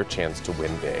yourself for your chance to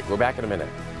win big. We're back in a minute.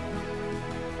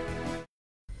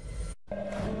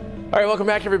 All right, welcome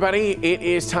back, everybody. It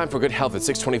is time for Good Health at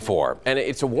 6:24, and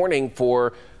it's a warning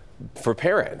for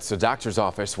parents. A doctor's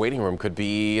office waiting room could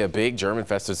be a big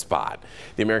germ-infested spot.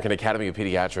 The American Academy of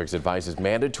Pediatrics advises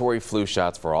mandatory flu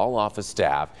shots for all office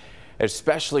staff,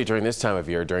 especially during this time of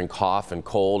year, during cough and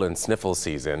cold and sniffle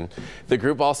season. The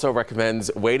group also recommends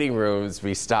waiting rooms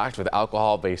be stocked with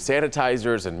alcohol-based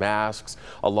sanitizers and masks,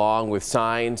 along with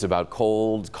signs about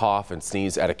cold, cough, and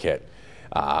sneeze etiquette.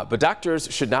 But doctors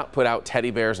should not put out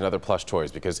teddy bears and other plush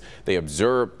toys because they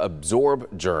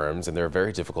absorb germs and they're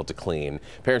very difficult to clean.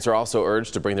 Parents are also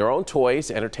urged to bring their own toys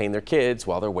to entertain their kids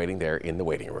while they're waiting there in the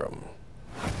waiting room.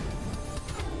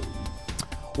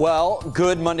 Well,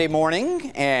 good Monday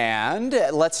morning, and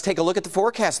let's take a look at the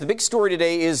forecast. The big story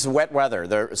today is wet weather.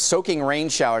 They're soaking rain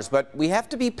showers, but we have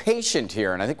to be patient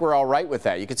here, and I think we're all right with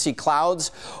that. You can see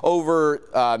clouds over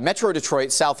Metro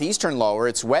Detroit, southeastern lower.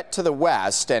 It's wet to the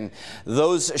west, and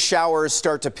those showers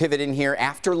start to pivot in here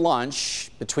after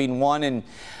lunch between 1 and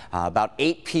about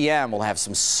 8 p.m. We'll have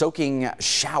some soaking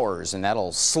showers, and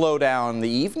that'll slow down the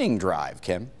evening drive,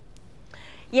 Kim.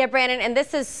 Yeah, Brandon, and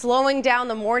this is slowing down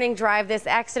the morning drive. This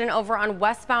accident over on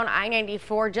westbound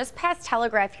I-94 just past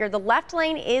Telegraph here. The left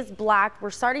lane is blocked.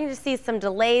 We're starting to see some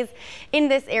delays in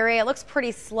this area. It looks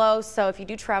pretty slow, so if you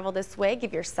do travel this way,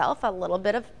 give yourself a little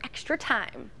bit of extra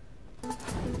time.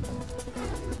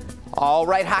 All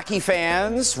right, hockey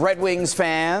fans, Red Wings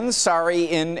fans, sorry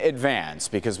in advance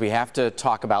because we have to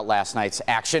talk about last night's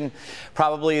action.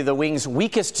 Probably the Wings'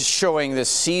 weakest showing this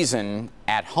season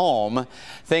at home.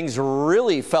 Things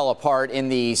really fell apart in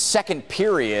the second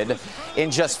period. In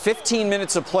just 15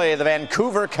 minutes of play, the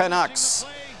Vancouver Canucks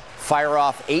fire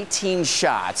off 18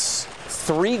 shots,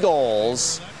 3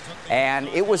 goals, and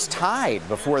it was tied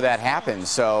before that happened.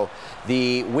 So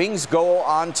the Wings go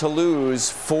on to lose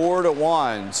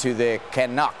 4-1 to the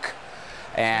Canucks,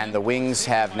 and the Wings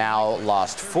have now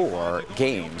lost 4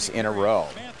 games in a row.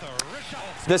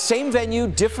 The same venue,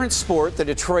 different sport. The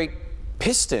Detroit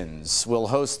Pistons will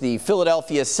host the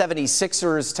Philadelphia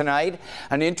 76ers tonight.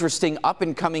 An interesting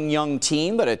up-and-coming young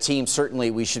team, but a team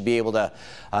certainly we should be able to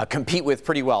compete with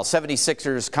pretty well.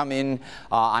 76ers come in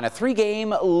on a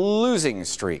 3-game losing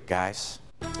streak, guys.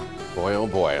 Boy, oh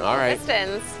boy. All right.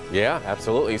 Pistons. Yeah,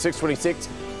 absolutely. 6:26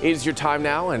 is your time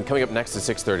now, and coming up next is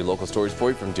 6:30 local stories for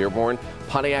you from Dearborn,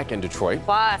 Pontiac, and Detroit.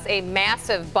 Plus, a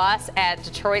massive bus at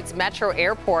Detroit's Metro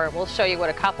Airport. We'll show you what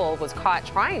a couple was caught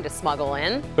trying to smuggle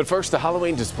in. But first, the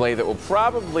Halloween display that will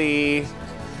probably,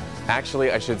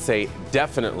 actually, I should say,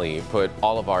 definitely put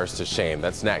all of ours to shame.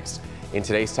 That's next in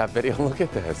today's top video. Look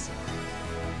at this.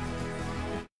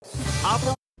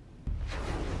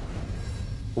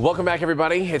 Welcome back,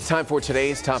 everybody. It's time for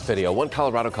today's top video. One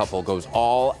Colorado couple goes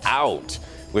all out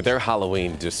with their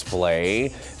Halloween display.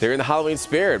 They're in the Halloween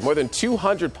spirit. More than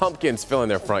 200 pumpkins fill in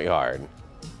their front yard.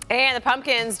 And the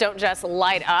pumpkins don't just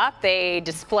light up, they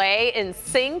display in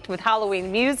sync with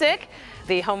Halloween music.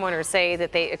 The homeowners say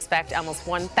that they expect almost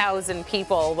 1,000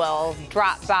 people will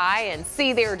drop by and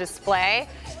see their display,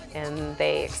 and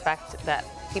they expect that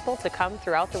people to come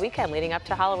throughout the weekend leading up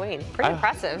to Halloween. Pretty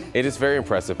impressive. It is very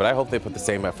impressive, but I hope they put the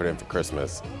same effort in for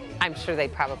Christmas. I'm sure they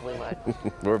probably would.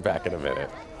 We're back in a minute.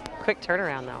 Quick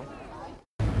turnaround,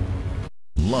 though.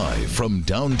 Live from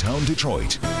downtown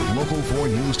Detroit, Local 4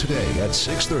 News Today at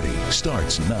 6:30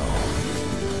 starts now.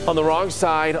 On the wrong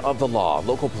side of the law, a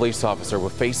local police officer will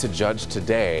face a judge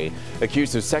today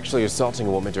accused of sexually assaulting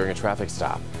a woman during a traffic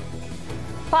stop.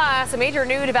 Plus, a major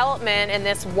new development in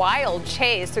this wild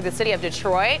chase through the city of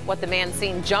Detroit. What the man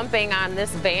seen jumping on this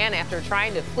van after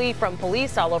trying to flee from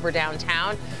police all over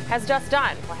downtown has just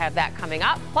done. We'll have that coming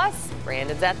up. Plus,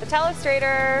 Brandon's at the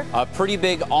Telestrator. A pretty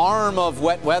big arm of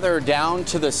wet weather down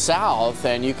to the south,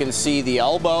 and you can see the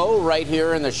elbow right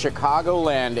here in the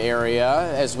Chicagoland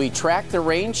area. As we track the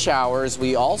rain showers,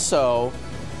 we also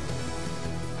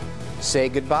say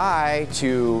goodbye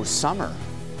to summer.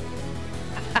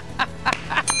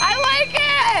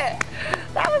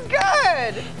 That was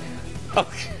good. Why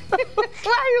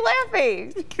are you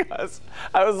laughing? Because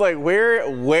I was like,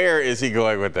 where is he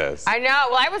going with this? I know.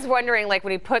 Well, I was wondering, like,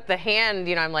 when he put the hand,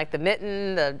 you know, I'm like the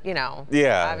mitten,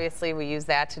 Yeah. Obviously, we use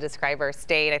that to describe our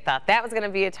state. I thought that was going to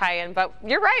be a tie-in, but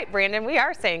you're right, Brandon. We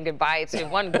are saying goodbye to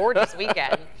one gorgeous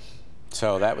weekend.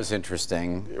 So that was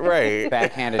interesting. Right.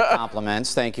 Backhanded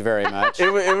compliments. Thank you very much. It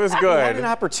was good. You had an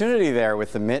opportunity there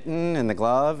with the mitten and the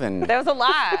glove, and that was a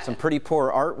lot. Some pretty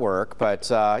poor artwork, but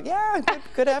yeah,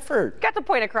 good effort. Got the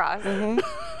point across. Mm-hmm.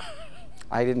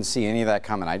 I didn't see any of that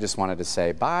coming. I just wanted to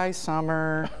say, bye,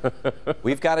 summer.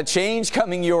 We've got a change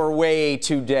coming your way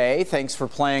today. Thanks for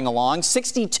playing along.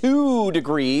 62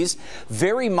 degrees,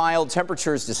 very mild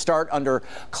temperatures to start under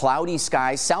cloudy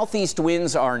skies. Southeast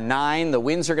winds are 9. The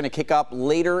winds are going to kick up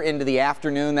later into the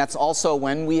afternoon. That's also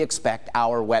when we expect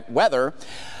our wet weather.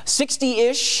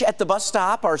 60-ish at the bus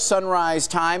stop, our sunrise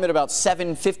time at about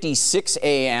 7:56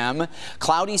 a.m.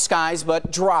 Cloudy skies,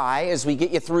 but dry as we get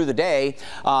you through the day.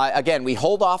 Again, we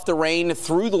hold off the rain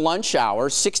through the lunch hour.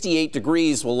 68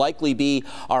 degrees will likely be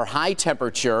our high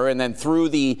temperature, and then through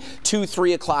the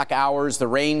 2-3 o'clock hours, the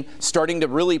rain starting to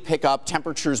really pick up.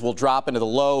 Temperatures will drop into the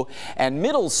low and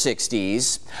middle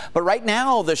 60s. But right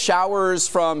now, the showers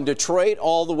from Detroit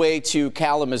all the way to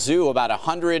Kalamazoo, about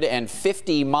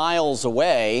 150 miles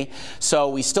away. May, so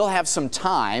we still have some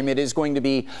time. It is going to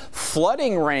be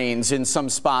flooding rains in some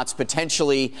spots,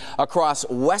 potentially across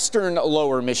western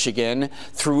lower Michigan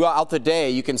throughout the day.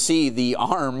 You can see the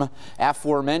arm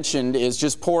aforementioned is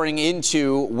just pouring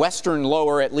into western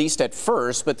lower, at least at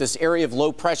first, but this area of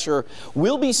low pressure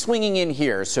will be swinging in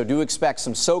here, so do expect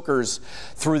some soakers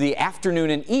through the afternoon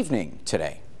and evening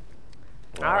today.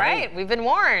 All right, we've been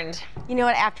warned. You know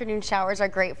what afternoon showers are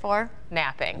great for?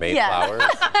 Napping. Mayflowers.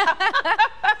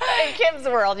 In Kim's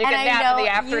world, you can nap in the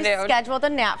afternoon. You scheduled a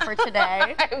nap for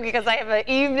today. Because I have an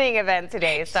evening event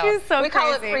today, so, She's so we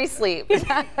call it crazy. free sleep. We'll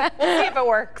see if it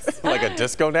works. Like a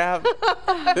disco nap?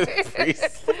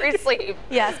 Free sleep.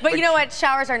 Yes, but you know what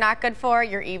showers are not good for?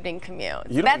 Your evening commute.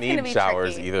 You That's don't gonna need be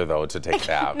showers tricky. either, though, to take a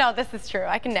nap. No, this is true.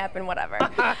 I can nap in whatever. All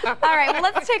right, well,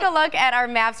 let's take a look at our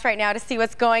maps right now to see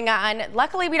what's going on.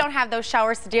 Luckily, we don't have those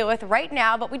showers to deal with right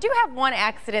now, but we do have one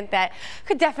accident that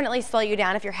could definitely slow you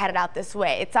down if you're headed out this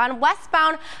way. It's on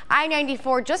westbound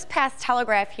I-94, just past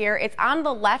Telegraph here. It's on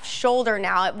the left shoulder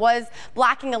now. It was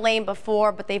blocking a lane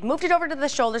before, but they've moved it over to the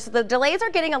shoulder, so the delays are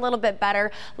getting a little bit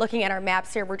better. Looking at our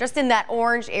maps here, we're just in that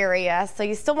orange area, so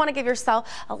you still want to give yourself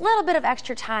a little bit of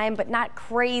extra time, but not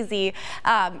crazy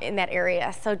in that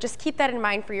area. So just keep that in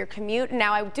mind for your commute.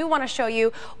 Now, I do want to show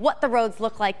you what the roads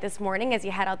look like this morning as you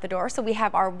head out the door. So we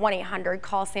have our 1-800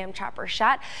 call Sam Chopper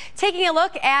shot. Taking a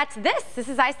look at this. This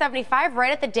is I-75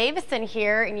 right at the Davison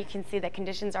here, and you can see that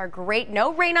conditions are great.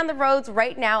 No rain on the roads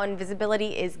right now, and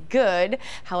visibility is good.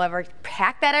 However,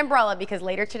 pack that umbrella because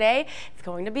later today it's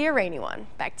going to be a rainy one.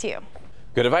 Back to you.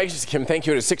 Good advice, Kim. Thank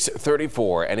you. At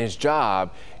 6:34, and his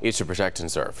job is to protect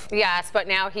and serve. Yes, but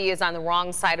now he is on the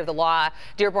wrong side of the law.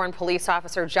 Dearborn police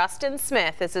officer Justin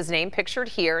Smith is his name pictured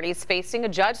here, and he's facing a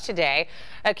judge today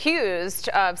accused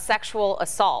of sexual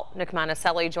assault. Nick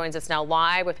Monticelli joins us now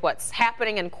live with what's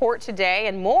happening in court today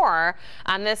and more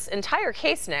on this entire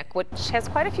case, Nick, which has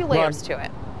quite a few layers to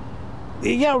it.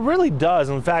 Yeah, it really does.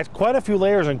 In fact, quite a few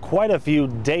layers and quite a few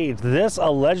dates. This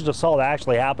alleged assault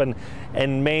actually happened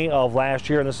in May of last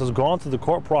year, and this has gone through the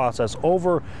court process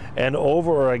over and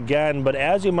over again. But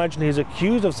as you mentioned, he's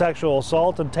accused of sexual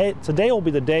assault, and today will be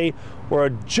the day where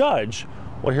a judge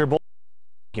will hear both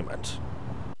arguments.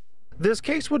 This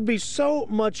case would be so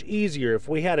much easier if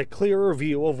we had a clearer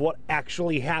view of what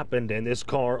actually happened in this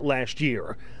car last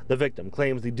year. The victim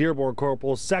claims the Dearborn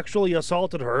corporal sexually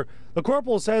assaulted her. The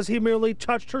corporal says he merely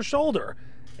touched her shoulder.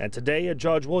 And today a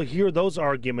judge will hear those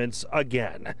arguments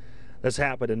again. This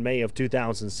happened in May of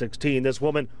 2016. This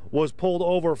woman was pulled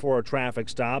over for a traffic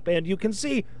stop, and you can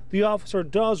see the officer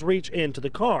does reach into the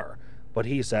car. But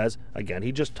he says, again,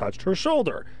 he just touched her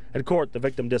shoulder. In court, the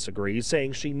victim disagrees,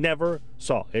 saying she never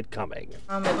saw it coming.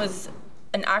 It was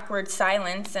an awkward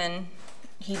silence, and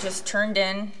he just turned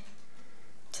in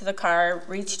to the car,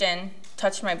 reached in,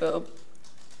 touched my boob,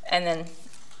 and then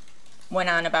went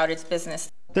on about his business.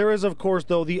 There is, of course,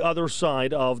 though, the other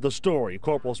side of the story.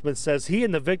 Corporal Smith says he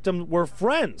and the victim were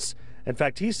friends. In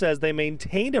fact, he says they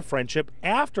maintained a friendship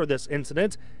after this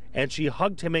incident, and she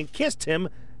hugged him and kissed him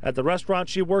at the restaurant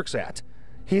she works at.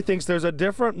 He thinks there's a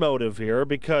different motive here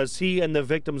because he and the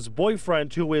victim's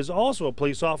boyfriend, who is also a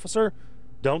police officer,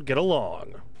 don't get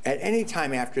along. At any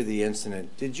time after the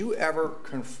incident, did you ever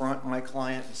confront my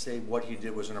client and say what he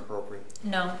did was inappropriate?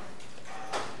 No.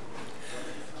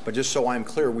 But just so I'm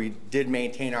clear, we did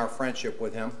maintain our friendship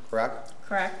with him, correct?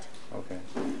 Correct. Okay.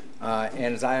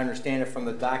 And as I understand it from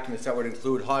the documents, that would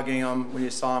include hugging him when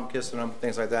you saw him, kissing him,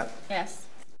 things like that? Yes.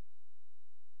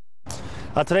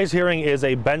 Today's hearing is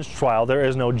a bench trial. There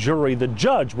is no jury. The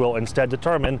judge will instead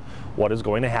determine what is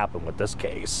going to happen with this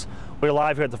case. We're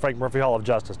live here at the Frank Murphy Hall of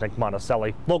Justice. Nick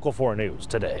Monticelli, Local 4 News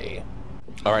Today.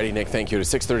 All righty, Nick, thank you. To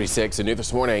 6:36, and new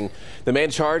this morning, the man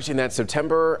charged in that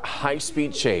September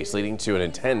high-speed chase leading to an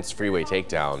intense freeway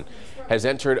takedown has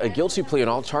entered a guilty plea on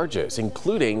all charges,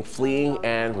 including fleeing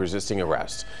and resisting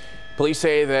arrest. Police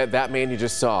say that man you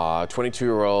just saw,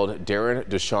 22-year-old Darren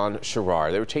Deshaun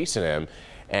Sherrard, they were chasing him,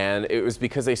 and it was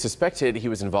because they suspected he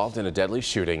was involved in a deadly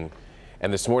shooting.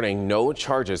 And this morning, no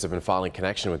charges have been filed in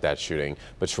connection with that shooting,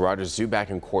 but Sherrard is due back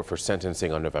in court for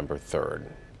sentencing on November 3rd.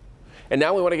 And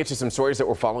now we want to get to some stories that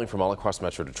we're following from all across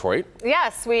Metro Detroit.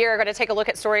 Yes, we are going to take a look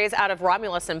at stories out of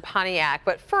Romulus and Pontiac.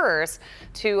 But first,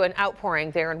 to an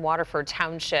outpouring there in Waterford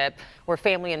Township, where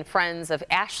family and friends of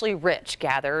Ashley Rich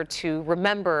gathered to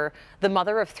remember the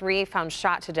mother of three found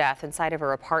shot to death inside of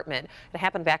her apartment. It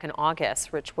happened back in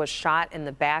August. Rich was shot in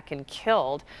the back and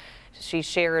killed. She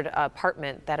shared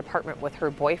that apartment with her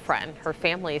boyfriend. Her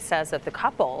family says that the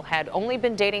couple had only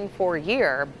been dating for a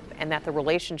year and that the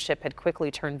relationship had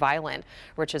quickly turned violent.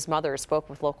 Rich's mother spoke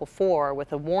with Local 4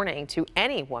 with a warning to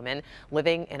any woman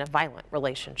living in a violent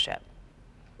relationship.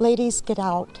 Ladies, get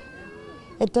out.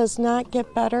 It does not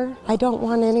get better. I don't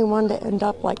want anyone to end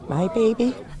up like my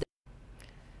baby.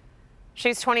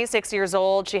 She's 26 years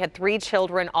old. She had 3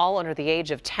 children, all under the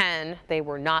age of 10. They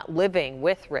were not living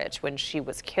with Rich when she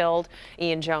was killed.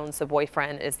 Ian Jones, the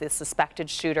boyfriend, is the suspected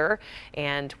shooter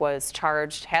and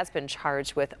has been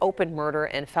charged with open murder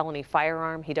and felony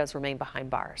firearm. He does remain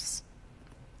behind bars.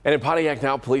 And in Pontiac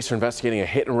now, police are investigating a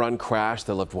hit-and-run crash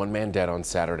that left 1 man dead on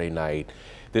Saturday night.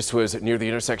 This was near the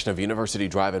intersection of University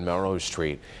Drive and Melrose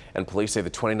Street, and police say the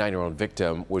 29-year-old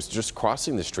victim was just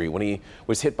crossing the street when he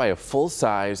was hit by a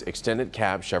full-size extended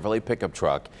cab Chevrolet pickup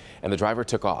truck, and the driver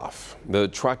took off. The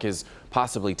truck is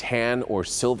possibly tan or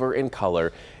silver in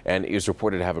color and is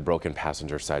reported to have a broken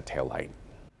passenger side taillight.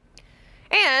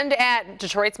 And at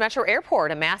Detroit's Metro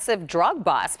Airport, a massive drug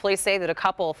bust. Police say that a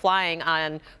couple flying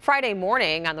on Friday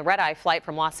morning on the red-eye flight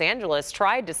from Los Angeles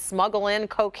tried to smuggle in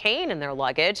cocaine in their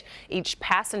luggage. Each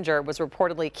passenger was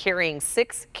reportedly carrying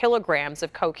 6 kilograms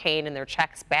of cocaine in their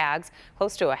checked bags,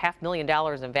 close to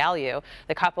 $500,000 in value.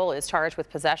 The couple is charged with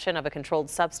possession of a controlled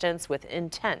substance with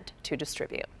intent to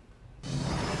distribute.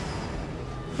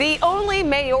 The only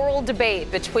mayoral debate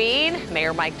between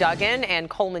Mayor Mike Duggan and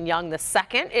Coleman Young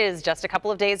II is just a couple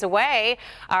of days away.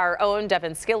 Our own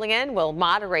Devin Skilligan will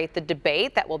moderate the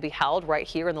debate that will be held right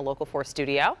here in the Local 4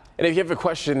 studio. And if you have a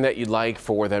question that you'd like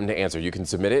for them to answer, you can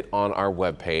submit it on our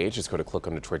webpage. Just go to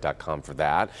clickondetroit.com for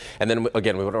that. And then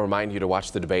again, we want to remind you to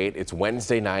watch the debate. It's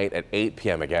Wednesday night at 8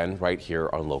 p.m. again, right here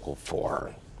on Local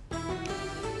 4.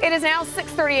 It is now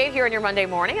 6:38 here on your Monday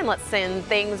morning, and let's send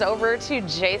things over to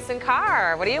Jason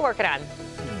Carr. What are you working on?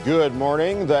 Good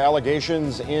morning. The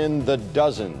allegations in the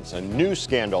dozens. A new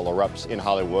scandal erupts in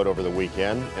Hollywood over the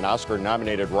weekend. An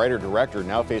Oscar-nominated writer-director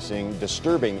now facing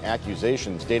disturbing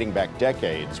accusations dating back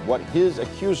decades. What his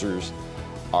accusers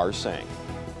are saying.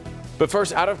 But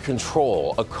first, out of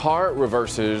control, a car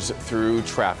reverses through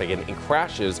traffic and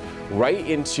crashes right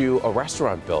into a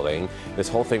restaurant building. This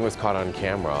whole thing was caught on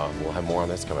camera. We'll have more on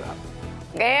this coming up.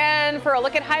 And for a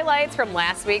look at highlights from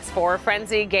last week's 4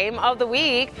 Frenzy Game of the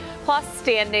Week, plus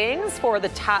standings for the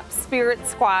top spirit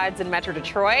squads in Metro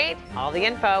Detroit. All the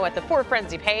info at the 4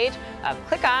 Frenzy page of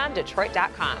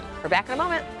clickondetroit.com. We're back in a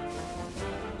moment.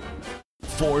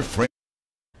 4 Frenzy.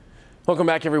 Welcome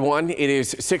back, everyone. It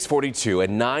is 6:42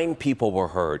 and 9 people were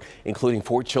hurt, including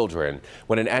 4 children,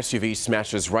 when an SUV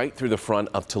smashes right through the front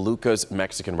of Toluca's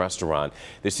Mexican restaurant.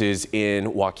 This is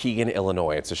in Waukegan,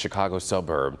 Illinois. It's a Chicago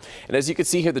suburb. And as you can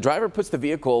see here, the driver puts the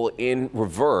vehicle in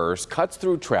reverse, cuts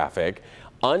through traffic,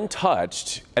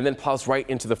 untouched, and then plows right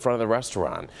into the front of the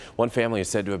restaurant. One family is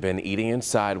said to have been eating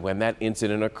inside when that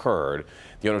incident occurred.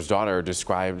 The owner's daughter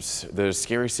describes the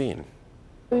scary scene.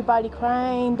 Everybody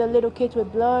crying, the little kids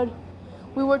with blood.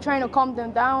 We were trying to calm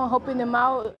them down, helping them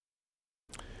out.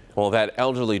 Well, that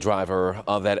elderly driver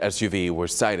of that SUV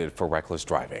was cited for reckless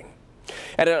driving.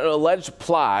 And an alleged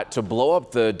plot to blow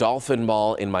up the Dolphin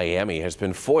Mall in Miami has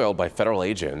been foiled by federal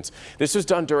agents. This was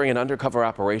done during an undercover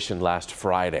operation last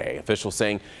Friday. Officials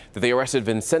saying that they arrested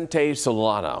Vicente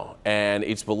Solano, and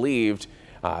it's believed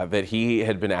that he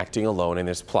had been acting alone in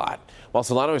this plot. While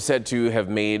Solano is said to have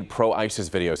made pro-ISIS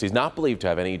videos, he's not believed to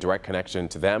have any direct connection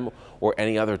to them or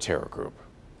any other terror group.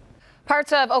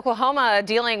 Parts of Oklahoma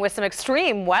dealing with some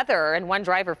extreme weather, and one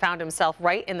driver found himself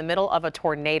right in the middle of a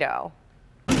tornado.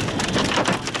 Oh,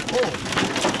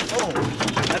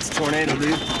 that's a tornado,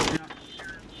 dude.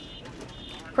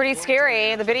 Pretty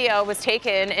scary. The video was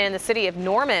taken in the city of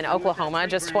Norman, Oklahoma,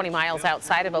 just 20 miles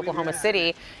outside of Oklahoma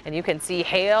City, and you can see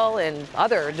hail and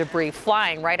other debris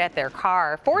flying right at their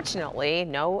car. Fortunately,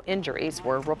 no injuries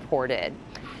were reported.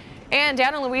 And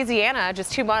down in Louisiana,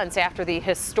 just 2 months after the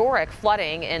historic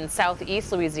flooding in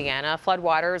southeast Louisiana,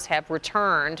 floodwaters have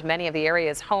returned. Many of the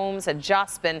area's homes had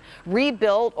just been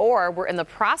rebuilt or were in the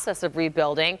process of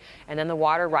rebuilding, and then the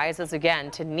water rises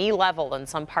again to knee level in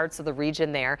some parts of the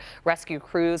region there. Rescue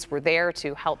crews were there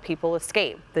to help people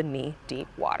escape the knee-deep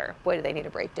water. Boy, do they need a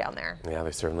break down there. Yeah,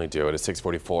 they certainly do. It is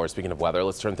 6:44. Speaking of weather,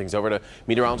 let's turn things over to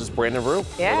meteorologist Brandon Rue.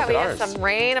 Yeah, we have some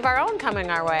rain of our own coming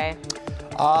our way.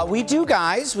 We do,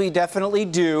 guys. We definitely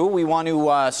do. We want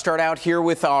to start out here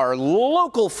with our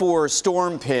Local 4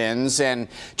 storm pins and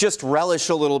just relish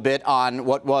a little bit on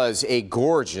what was a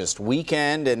gorgeous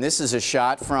weekend. And this is a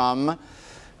shot from,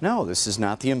 no, this is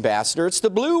not the Ambassador. It's the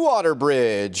Blue Water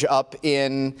Bridge up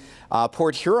in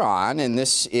Port Huron. And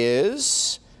this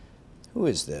is, who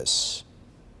is this?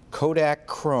 Kodak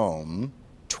Chrome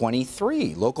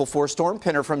 23, Local 4 storm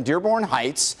pinner from Dearborn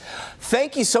Heights.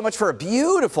 Thank you so much for a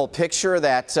beautiful picture of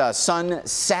that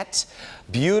sunset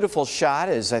Beautiful shot,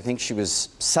 as I think she was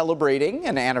celebrating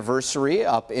an anniversary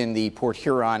up in the Port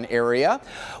Huron area.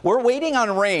 We're waiting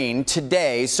on rain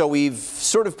today, so we've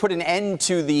sort of put an end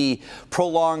to the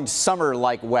prolonged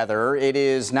summer-like weather. It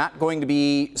is not going to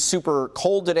be super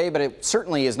cold today, but it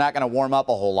certainly is not going to warm up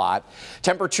a whole lot.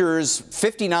 Temperatures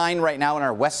 59 right now in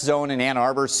our west zone in Ann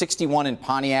Arbor, 61 in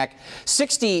Pontiac,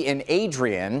 60 in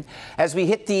Adrian. As we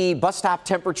hit the bus stop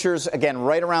temperatures, again,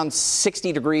 right around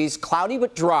 60 degrees, cloudy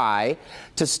but dry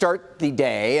to start the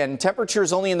day, and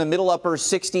temperatures only in the middle upper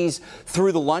 60s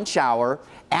through the lunch hour.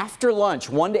 After lunch,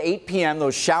 1 to 8 p.m.,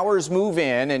 those showers move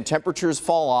in and temperatures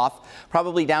fall off,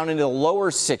 probably down into the lower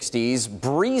 60s.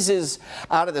 Breezes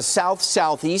out of the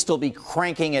south-southeast will be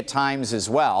cranking at times as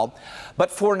well. But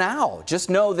for now, just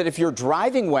know that if you're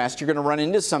driving west, you're going to run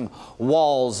into some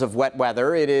walls of wet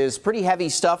weather. It is pretty heavy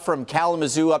stuff from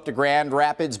Kalamazoo up to Grand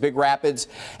Rapids, Big Rapids,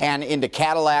 and into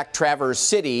Cadillac, Traverse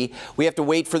City. We have to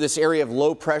wait for this area of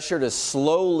low pressure to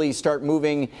slowly start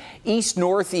moving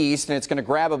east-northeast, and it's going to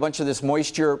grab a bunch of this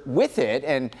moisture with it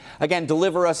and again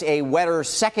deliver us a wetter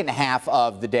second half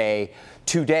of the day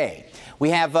today.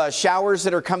 We have showers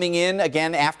that are coming in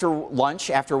again after lunch,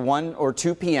 after 1 or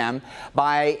 2 p.m.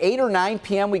 By 8 or 9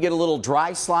 p.m. we get a little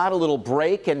dry slot, a little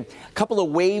break, and a couple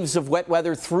of waves of wet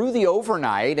weather through the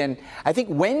overnight. And I think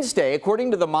Wednesday,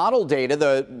 according to the model data,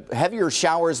 the heavier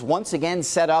showers once again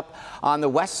set up on the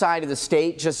west side of the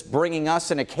state, just bringing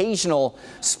us an occasional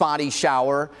spotty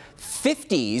shower.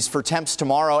 50s for temps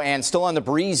tomorrow and still on the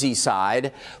breezy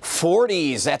side.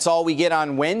 40s, that's all we get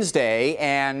on Wednesday,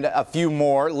 and a few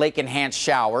more lake-enhanced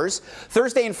showers.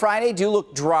 Thursday and Friday do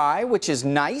look dry, which is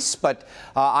nice, but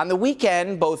on the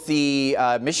weekend, both the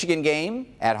Michigan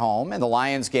game at home and the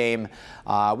Lions game,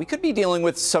 we could be dealing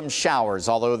with some showers,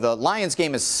 although the Lions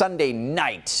game is Sunday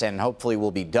night, and hopefully we'll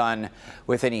be done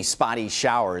with any spotty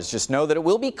showers. Just know that it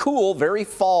will be cool, very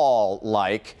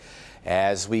fall-like,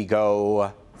 as we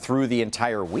go through the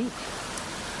entire week.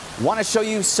 Want to show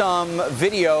you some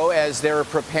video as they're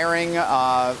preparing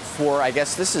for, I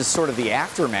guess this is sort of the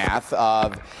aftermath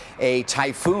of a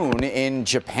typhoon in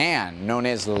Japan known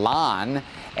as Lan.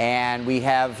 And we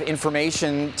have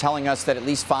information telling us that at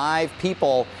least 5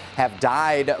 people have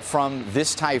died from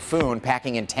this typhoon,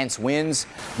 packing intense winds,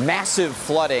 massive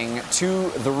flooding to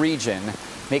the region,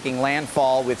 making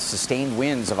landfall with sustained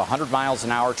winds of 100 miles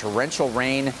an hour. Torrential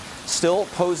rain still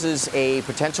poses a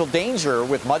potential danger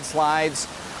with mudslides,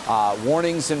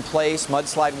 warnings in place,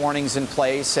 mudslide warnings in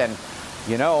place. And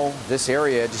you know, this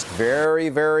area just very,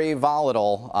 very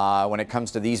volatile when it comes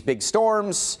to these big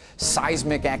storms,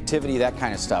 seismic activity, that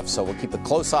kind of stuff. So we'll keep a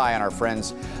close eye on our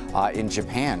friends in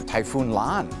Japan. Typhoon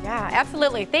Lan. Yeah,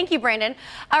 absolutely. Thank you, Brandon.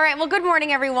 All right, well, good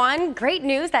morning, everyone. Great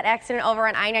news. That accident over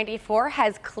on I-94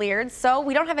 has cleared, so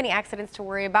we don't have any accidents to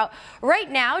worry about right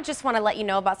now. Just want to let you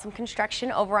know about some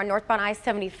construction over on northbound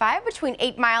I-75 between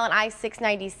 8 Mile and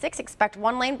I-696. Expect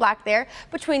 1 lane block there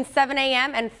between 7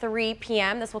 a.m. and 3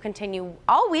 p.m. This will continue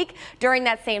all week during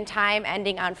that same time,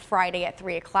 ending on Friday at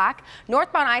 3 o'clock.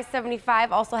 Northbound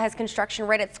I-75 also has construction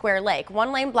right at Square Lake.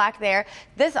 1 lane block there.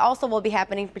 This also will be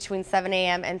happening between 7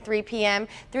 a.m. and 3 p.m.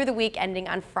 through the week, ending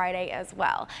on Friday as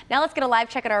well. Now let's get a live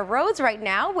check at our roads right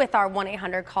now with our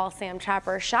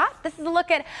 1-800-CALL-SAM-CHOPPER shot. This is a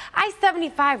look at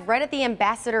I-75 right at the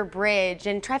Ambassador Bridge,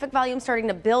 and traffic volume starting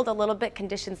to build a little bit.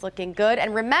 Conditions looking good.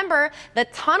 And remember, the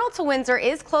tunnel to Windsor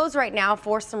is closed right now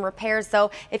for some repairs. So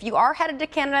if you are headed to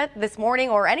Canada this morning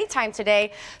or anytime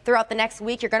today throughout the next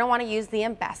week, you're going to want to use the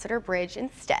Ambassador Bridge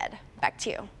instead. Back to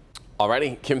you.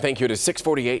 Alrighty, Kim, thank you. It is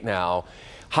 6:48 now.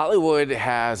 Hollywood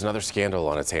has another scandal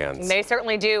on its hands. They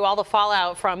certainly do. All the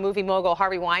fallout from movie mogul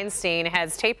Harvey Weinstein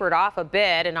has tapered off a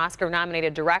bit. An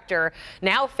Oscar-nominated director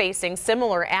now facing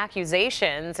similar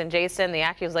accusations. And Jason, the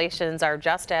accusations are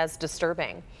just as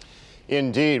disturbing.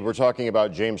 Indeed, we're talking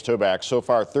about James Toback. So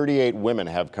far, 38 women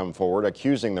have come forward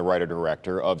accusing the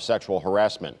writer-director of sexual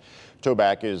harassment.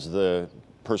 Toback is the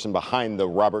person behind the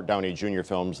Robert Downey Jr.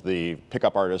 films, the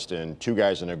pickup artist in Two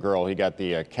Guys and a Girl. He got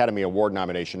the Academy Award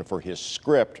nomination for his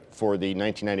script for the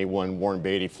 1991 Warren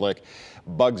Beatty flick,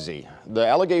 Bugsy. The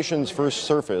allegations first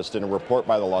surfaced in a report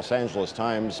by the Los Angeles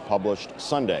Times published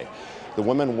Sunday. The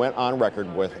women went on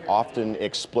record with often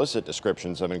explicit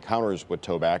descriptions of encounters with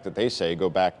Toback that they say go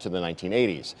back to the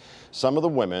 1980s. Some of the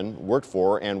women worked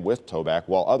for and with Toback,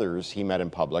 while others he met in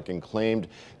public and claimed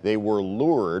they were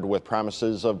lured with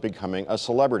promises of becoming a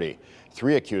celebrity.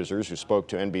 3 accusers who spoke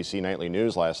to NBC Nightly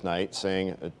News last night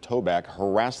saying Toback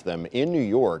harassed them in New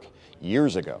York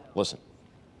years ago. Listen.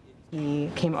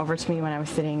 He came over to me when I was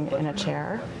sitting in a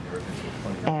chair,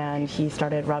 and he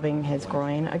started rubbing his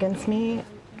groin against me.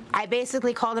 I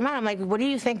basically called him out. I'm like, what do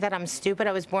you think, that I'm stupid?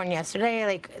 I was born yesterday?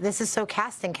 Like, this is so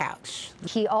casting couch.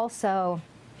 He also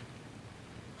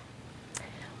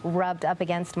rubbed up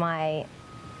against my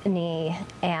knee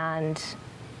and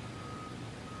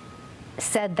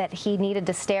said that he needed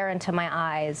to stare into my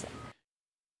eyes.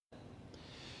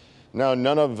 Now,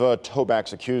 none of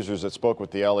Toback's accusers that spoke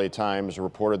with the LA Times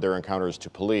reported their encounters to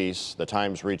police. The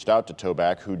Times reached out to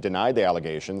Toback, who denied the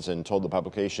allegations and told the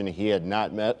publication he had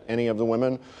not met any of the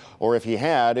women, or if he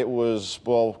had, it was,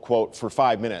 well, quote, for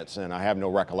 5 minutes, and I have no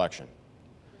recollection.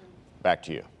 Back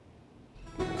to you.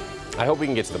 I hope we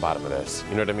can get to the bottom of this.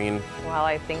 You know what I mean? Well,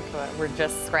 I think we're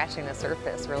just scratching the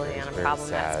surface, really, on a problem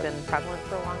that's been prevalent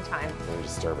for a long time. Very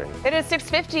disturbing. It is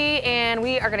 6:50, and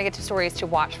we are going to get to stories to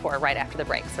watch for right after the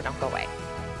break, so don't go away.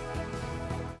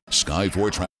 Sky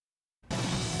 4 Traffic.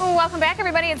 Welcome back,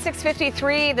 everybody. At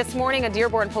 6:53 this morning, a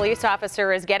Dearborn police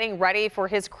officer is getting ready for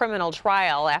his criminal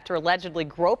trial after allegedly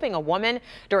groping a woman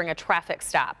during a traffic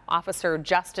stop. Officer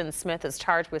Justin Smith is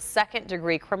charged with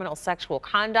second-degree criminal sexual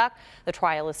conduct. The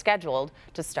trial is scheduled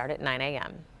to start at 9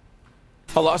 a.m.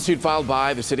 A lawsuit filed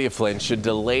by the city of Flint should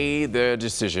delay the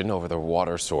decision over the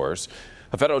water source.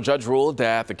 A federal judge ruled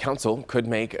that the council could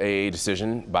make a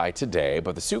decision by today,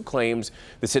 but the suit claims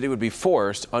the city would be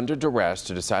forced under duress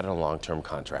to decide on a long-term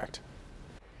contract.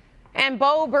 And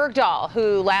Bo Bergdahl,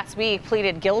 who last week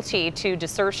pleaded guilty to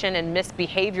desertion and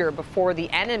misbehavior before the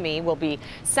enemy, will be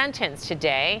sentenced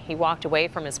today. He walked away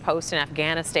from his post in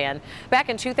Afghanistan back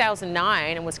in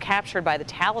 2009 and was captured by the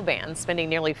Taliban, spending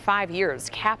nearly 5 years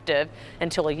captive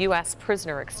until a U.S.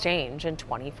 prisoner exchange in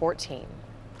 2014.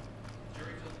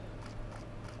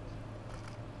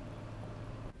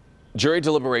 Jury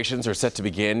deliberations are set to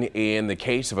begin in the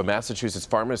case of a Massachusetts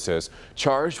pharmacist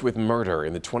charged with murder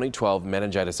in the 2012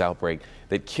 meningitis outbreak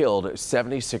that killed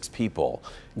 76 people.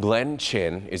 Glenn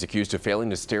Chin is accused of failing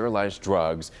to sterilize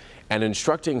drugs and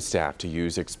instructing staff to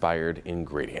use expired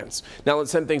ingredients. Now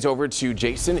let's send things over to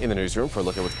Jason in the newsroom for a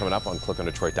look at what's coming up on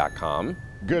ClickOnDetroit.com.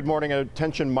 Good morning.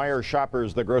 Attention Meijer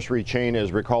shoppers. The grocery chain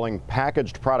is recalling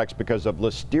packaged products because of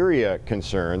listeria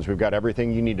concerns. We've got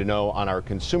everything you need to know on our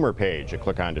consumer page at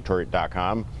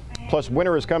ClickOnDetroit.com. Plus,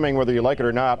 winter is coming whether you like it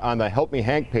or not. On the Help Me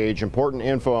Hank page, important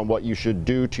info on what you should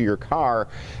do to your car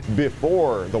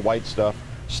before the white stuff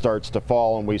starts to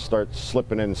fall and we start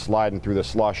slipping and sliding through the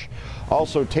slush.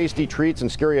 Also, tasty treats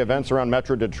and scary events around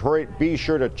Metro Detroit. Be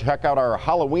sure to check out our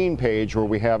Halloween page where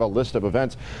we have a list of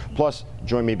events. Plus,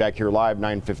 join me back here live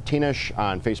 9:15ish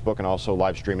on Facebook and also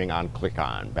live streaming on Click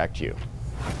On. Back to you.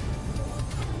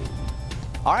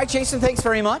 All right, Jason, thanks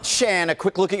very much. And a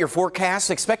quick look at your forecast.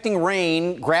 Expecting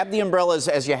rain. Grab the umbrellas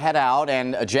as you head out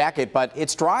and a jacket, but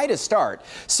it's dry to start.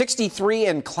 63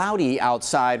 and cloudy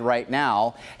outside right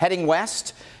now. Heading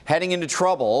west, heading into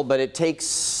trouble, but it takes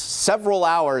several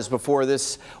hours before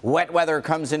this wet weather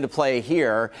comes into play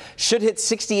here. Should hit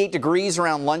 68 degrees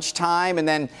around lunchtime, and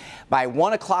then by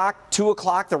 1 o'clock, 2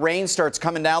 o'clock, the rain starts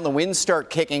coming down, the winds start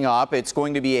kicking up. It's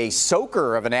going to be a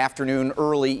soaker of an afternoon,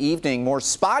 early evening, more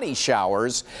spotty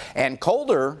showers, and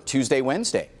colder Tuesday,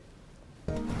 Wednesday.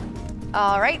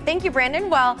 All right, thank you, Brandon.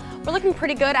 Well, we're looking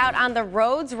pretty good out on the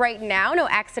roads right now. No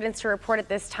accidents to report at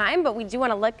this time, but we do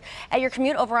want to look at your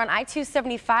commute over on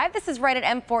I-275. This is right at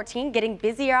M14, getting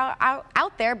busier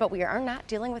out there, but we are not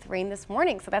dealing with rain this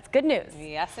morning, so that's good news.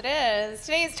 Yes, it is.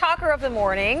 Today's talker of the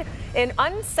morning, an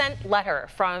unsent letter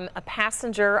from a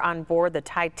passenger on board the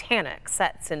Titanic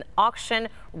sets an auction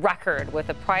record with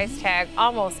a price tag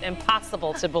almost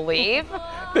impossible to believe.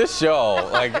 This show,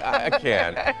 like, I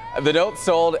can't. The note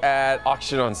sold at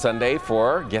auction on Sunday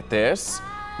for, get this,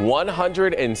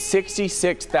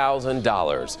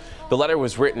 $166,000. The letter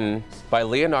was written by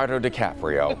Leonardo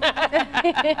DiCaprio.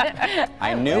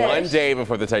 I knew it. One day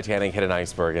before the Titanic hit an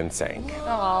iceberg and sank.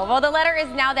 Oh, well, the letter is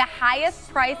now the highest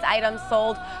price item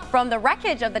sold from the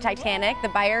wreckage of the Titanic. The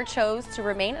buyer chose to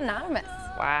remain anonymous.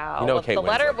 Wow. You know, well, Kate the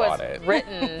letter Winslet was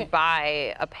written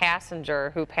by a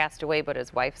passenger who passed away, but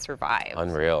his wife survived.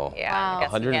 Unreal. Yeah, Wow. I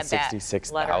guess he had that letter in his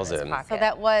 166,000. pocket. So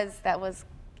that was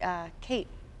Kate.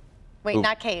 Wait,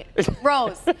 not Kate.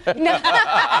 Rose. No,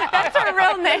 that's her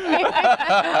real name.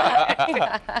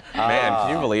 Man, can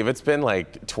you believe it's been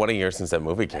like 20 years since that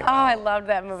movie came Oh, out? I loved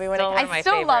that movie. When Still one of my I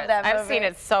still love that movie. I've seen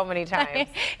it so many times.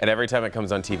 And every time it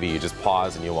comes on TV, you just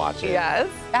pause and you watch it. Yes,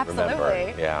 absolutely.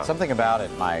 Remember. Yeah. Something about it,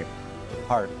 my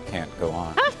heart can't go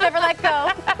on. Never let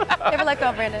go. Never let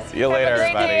go, Brandon. See you later,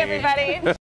 Thank you, everybody.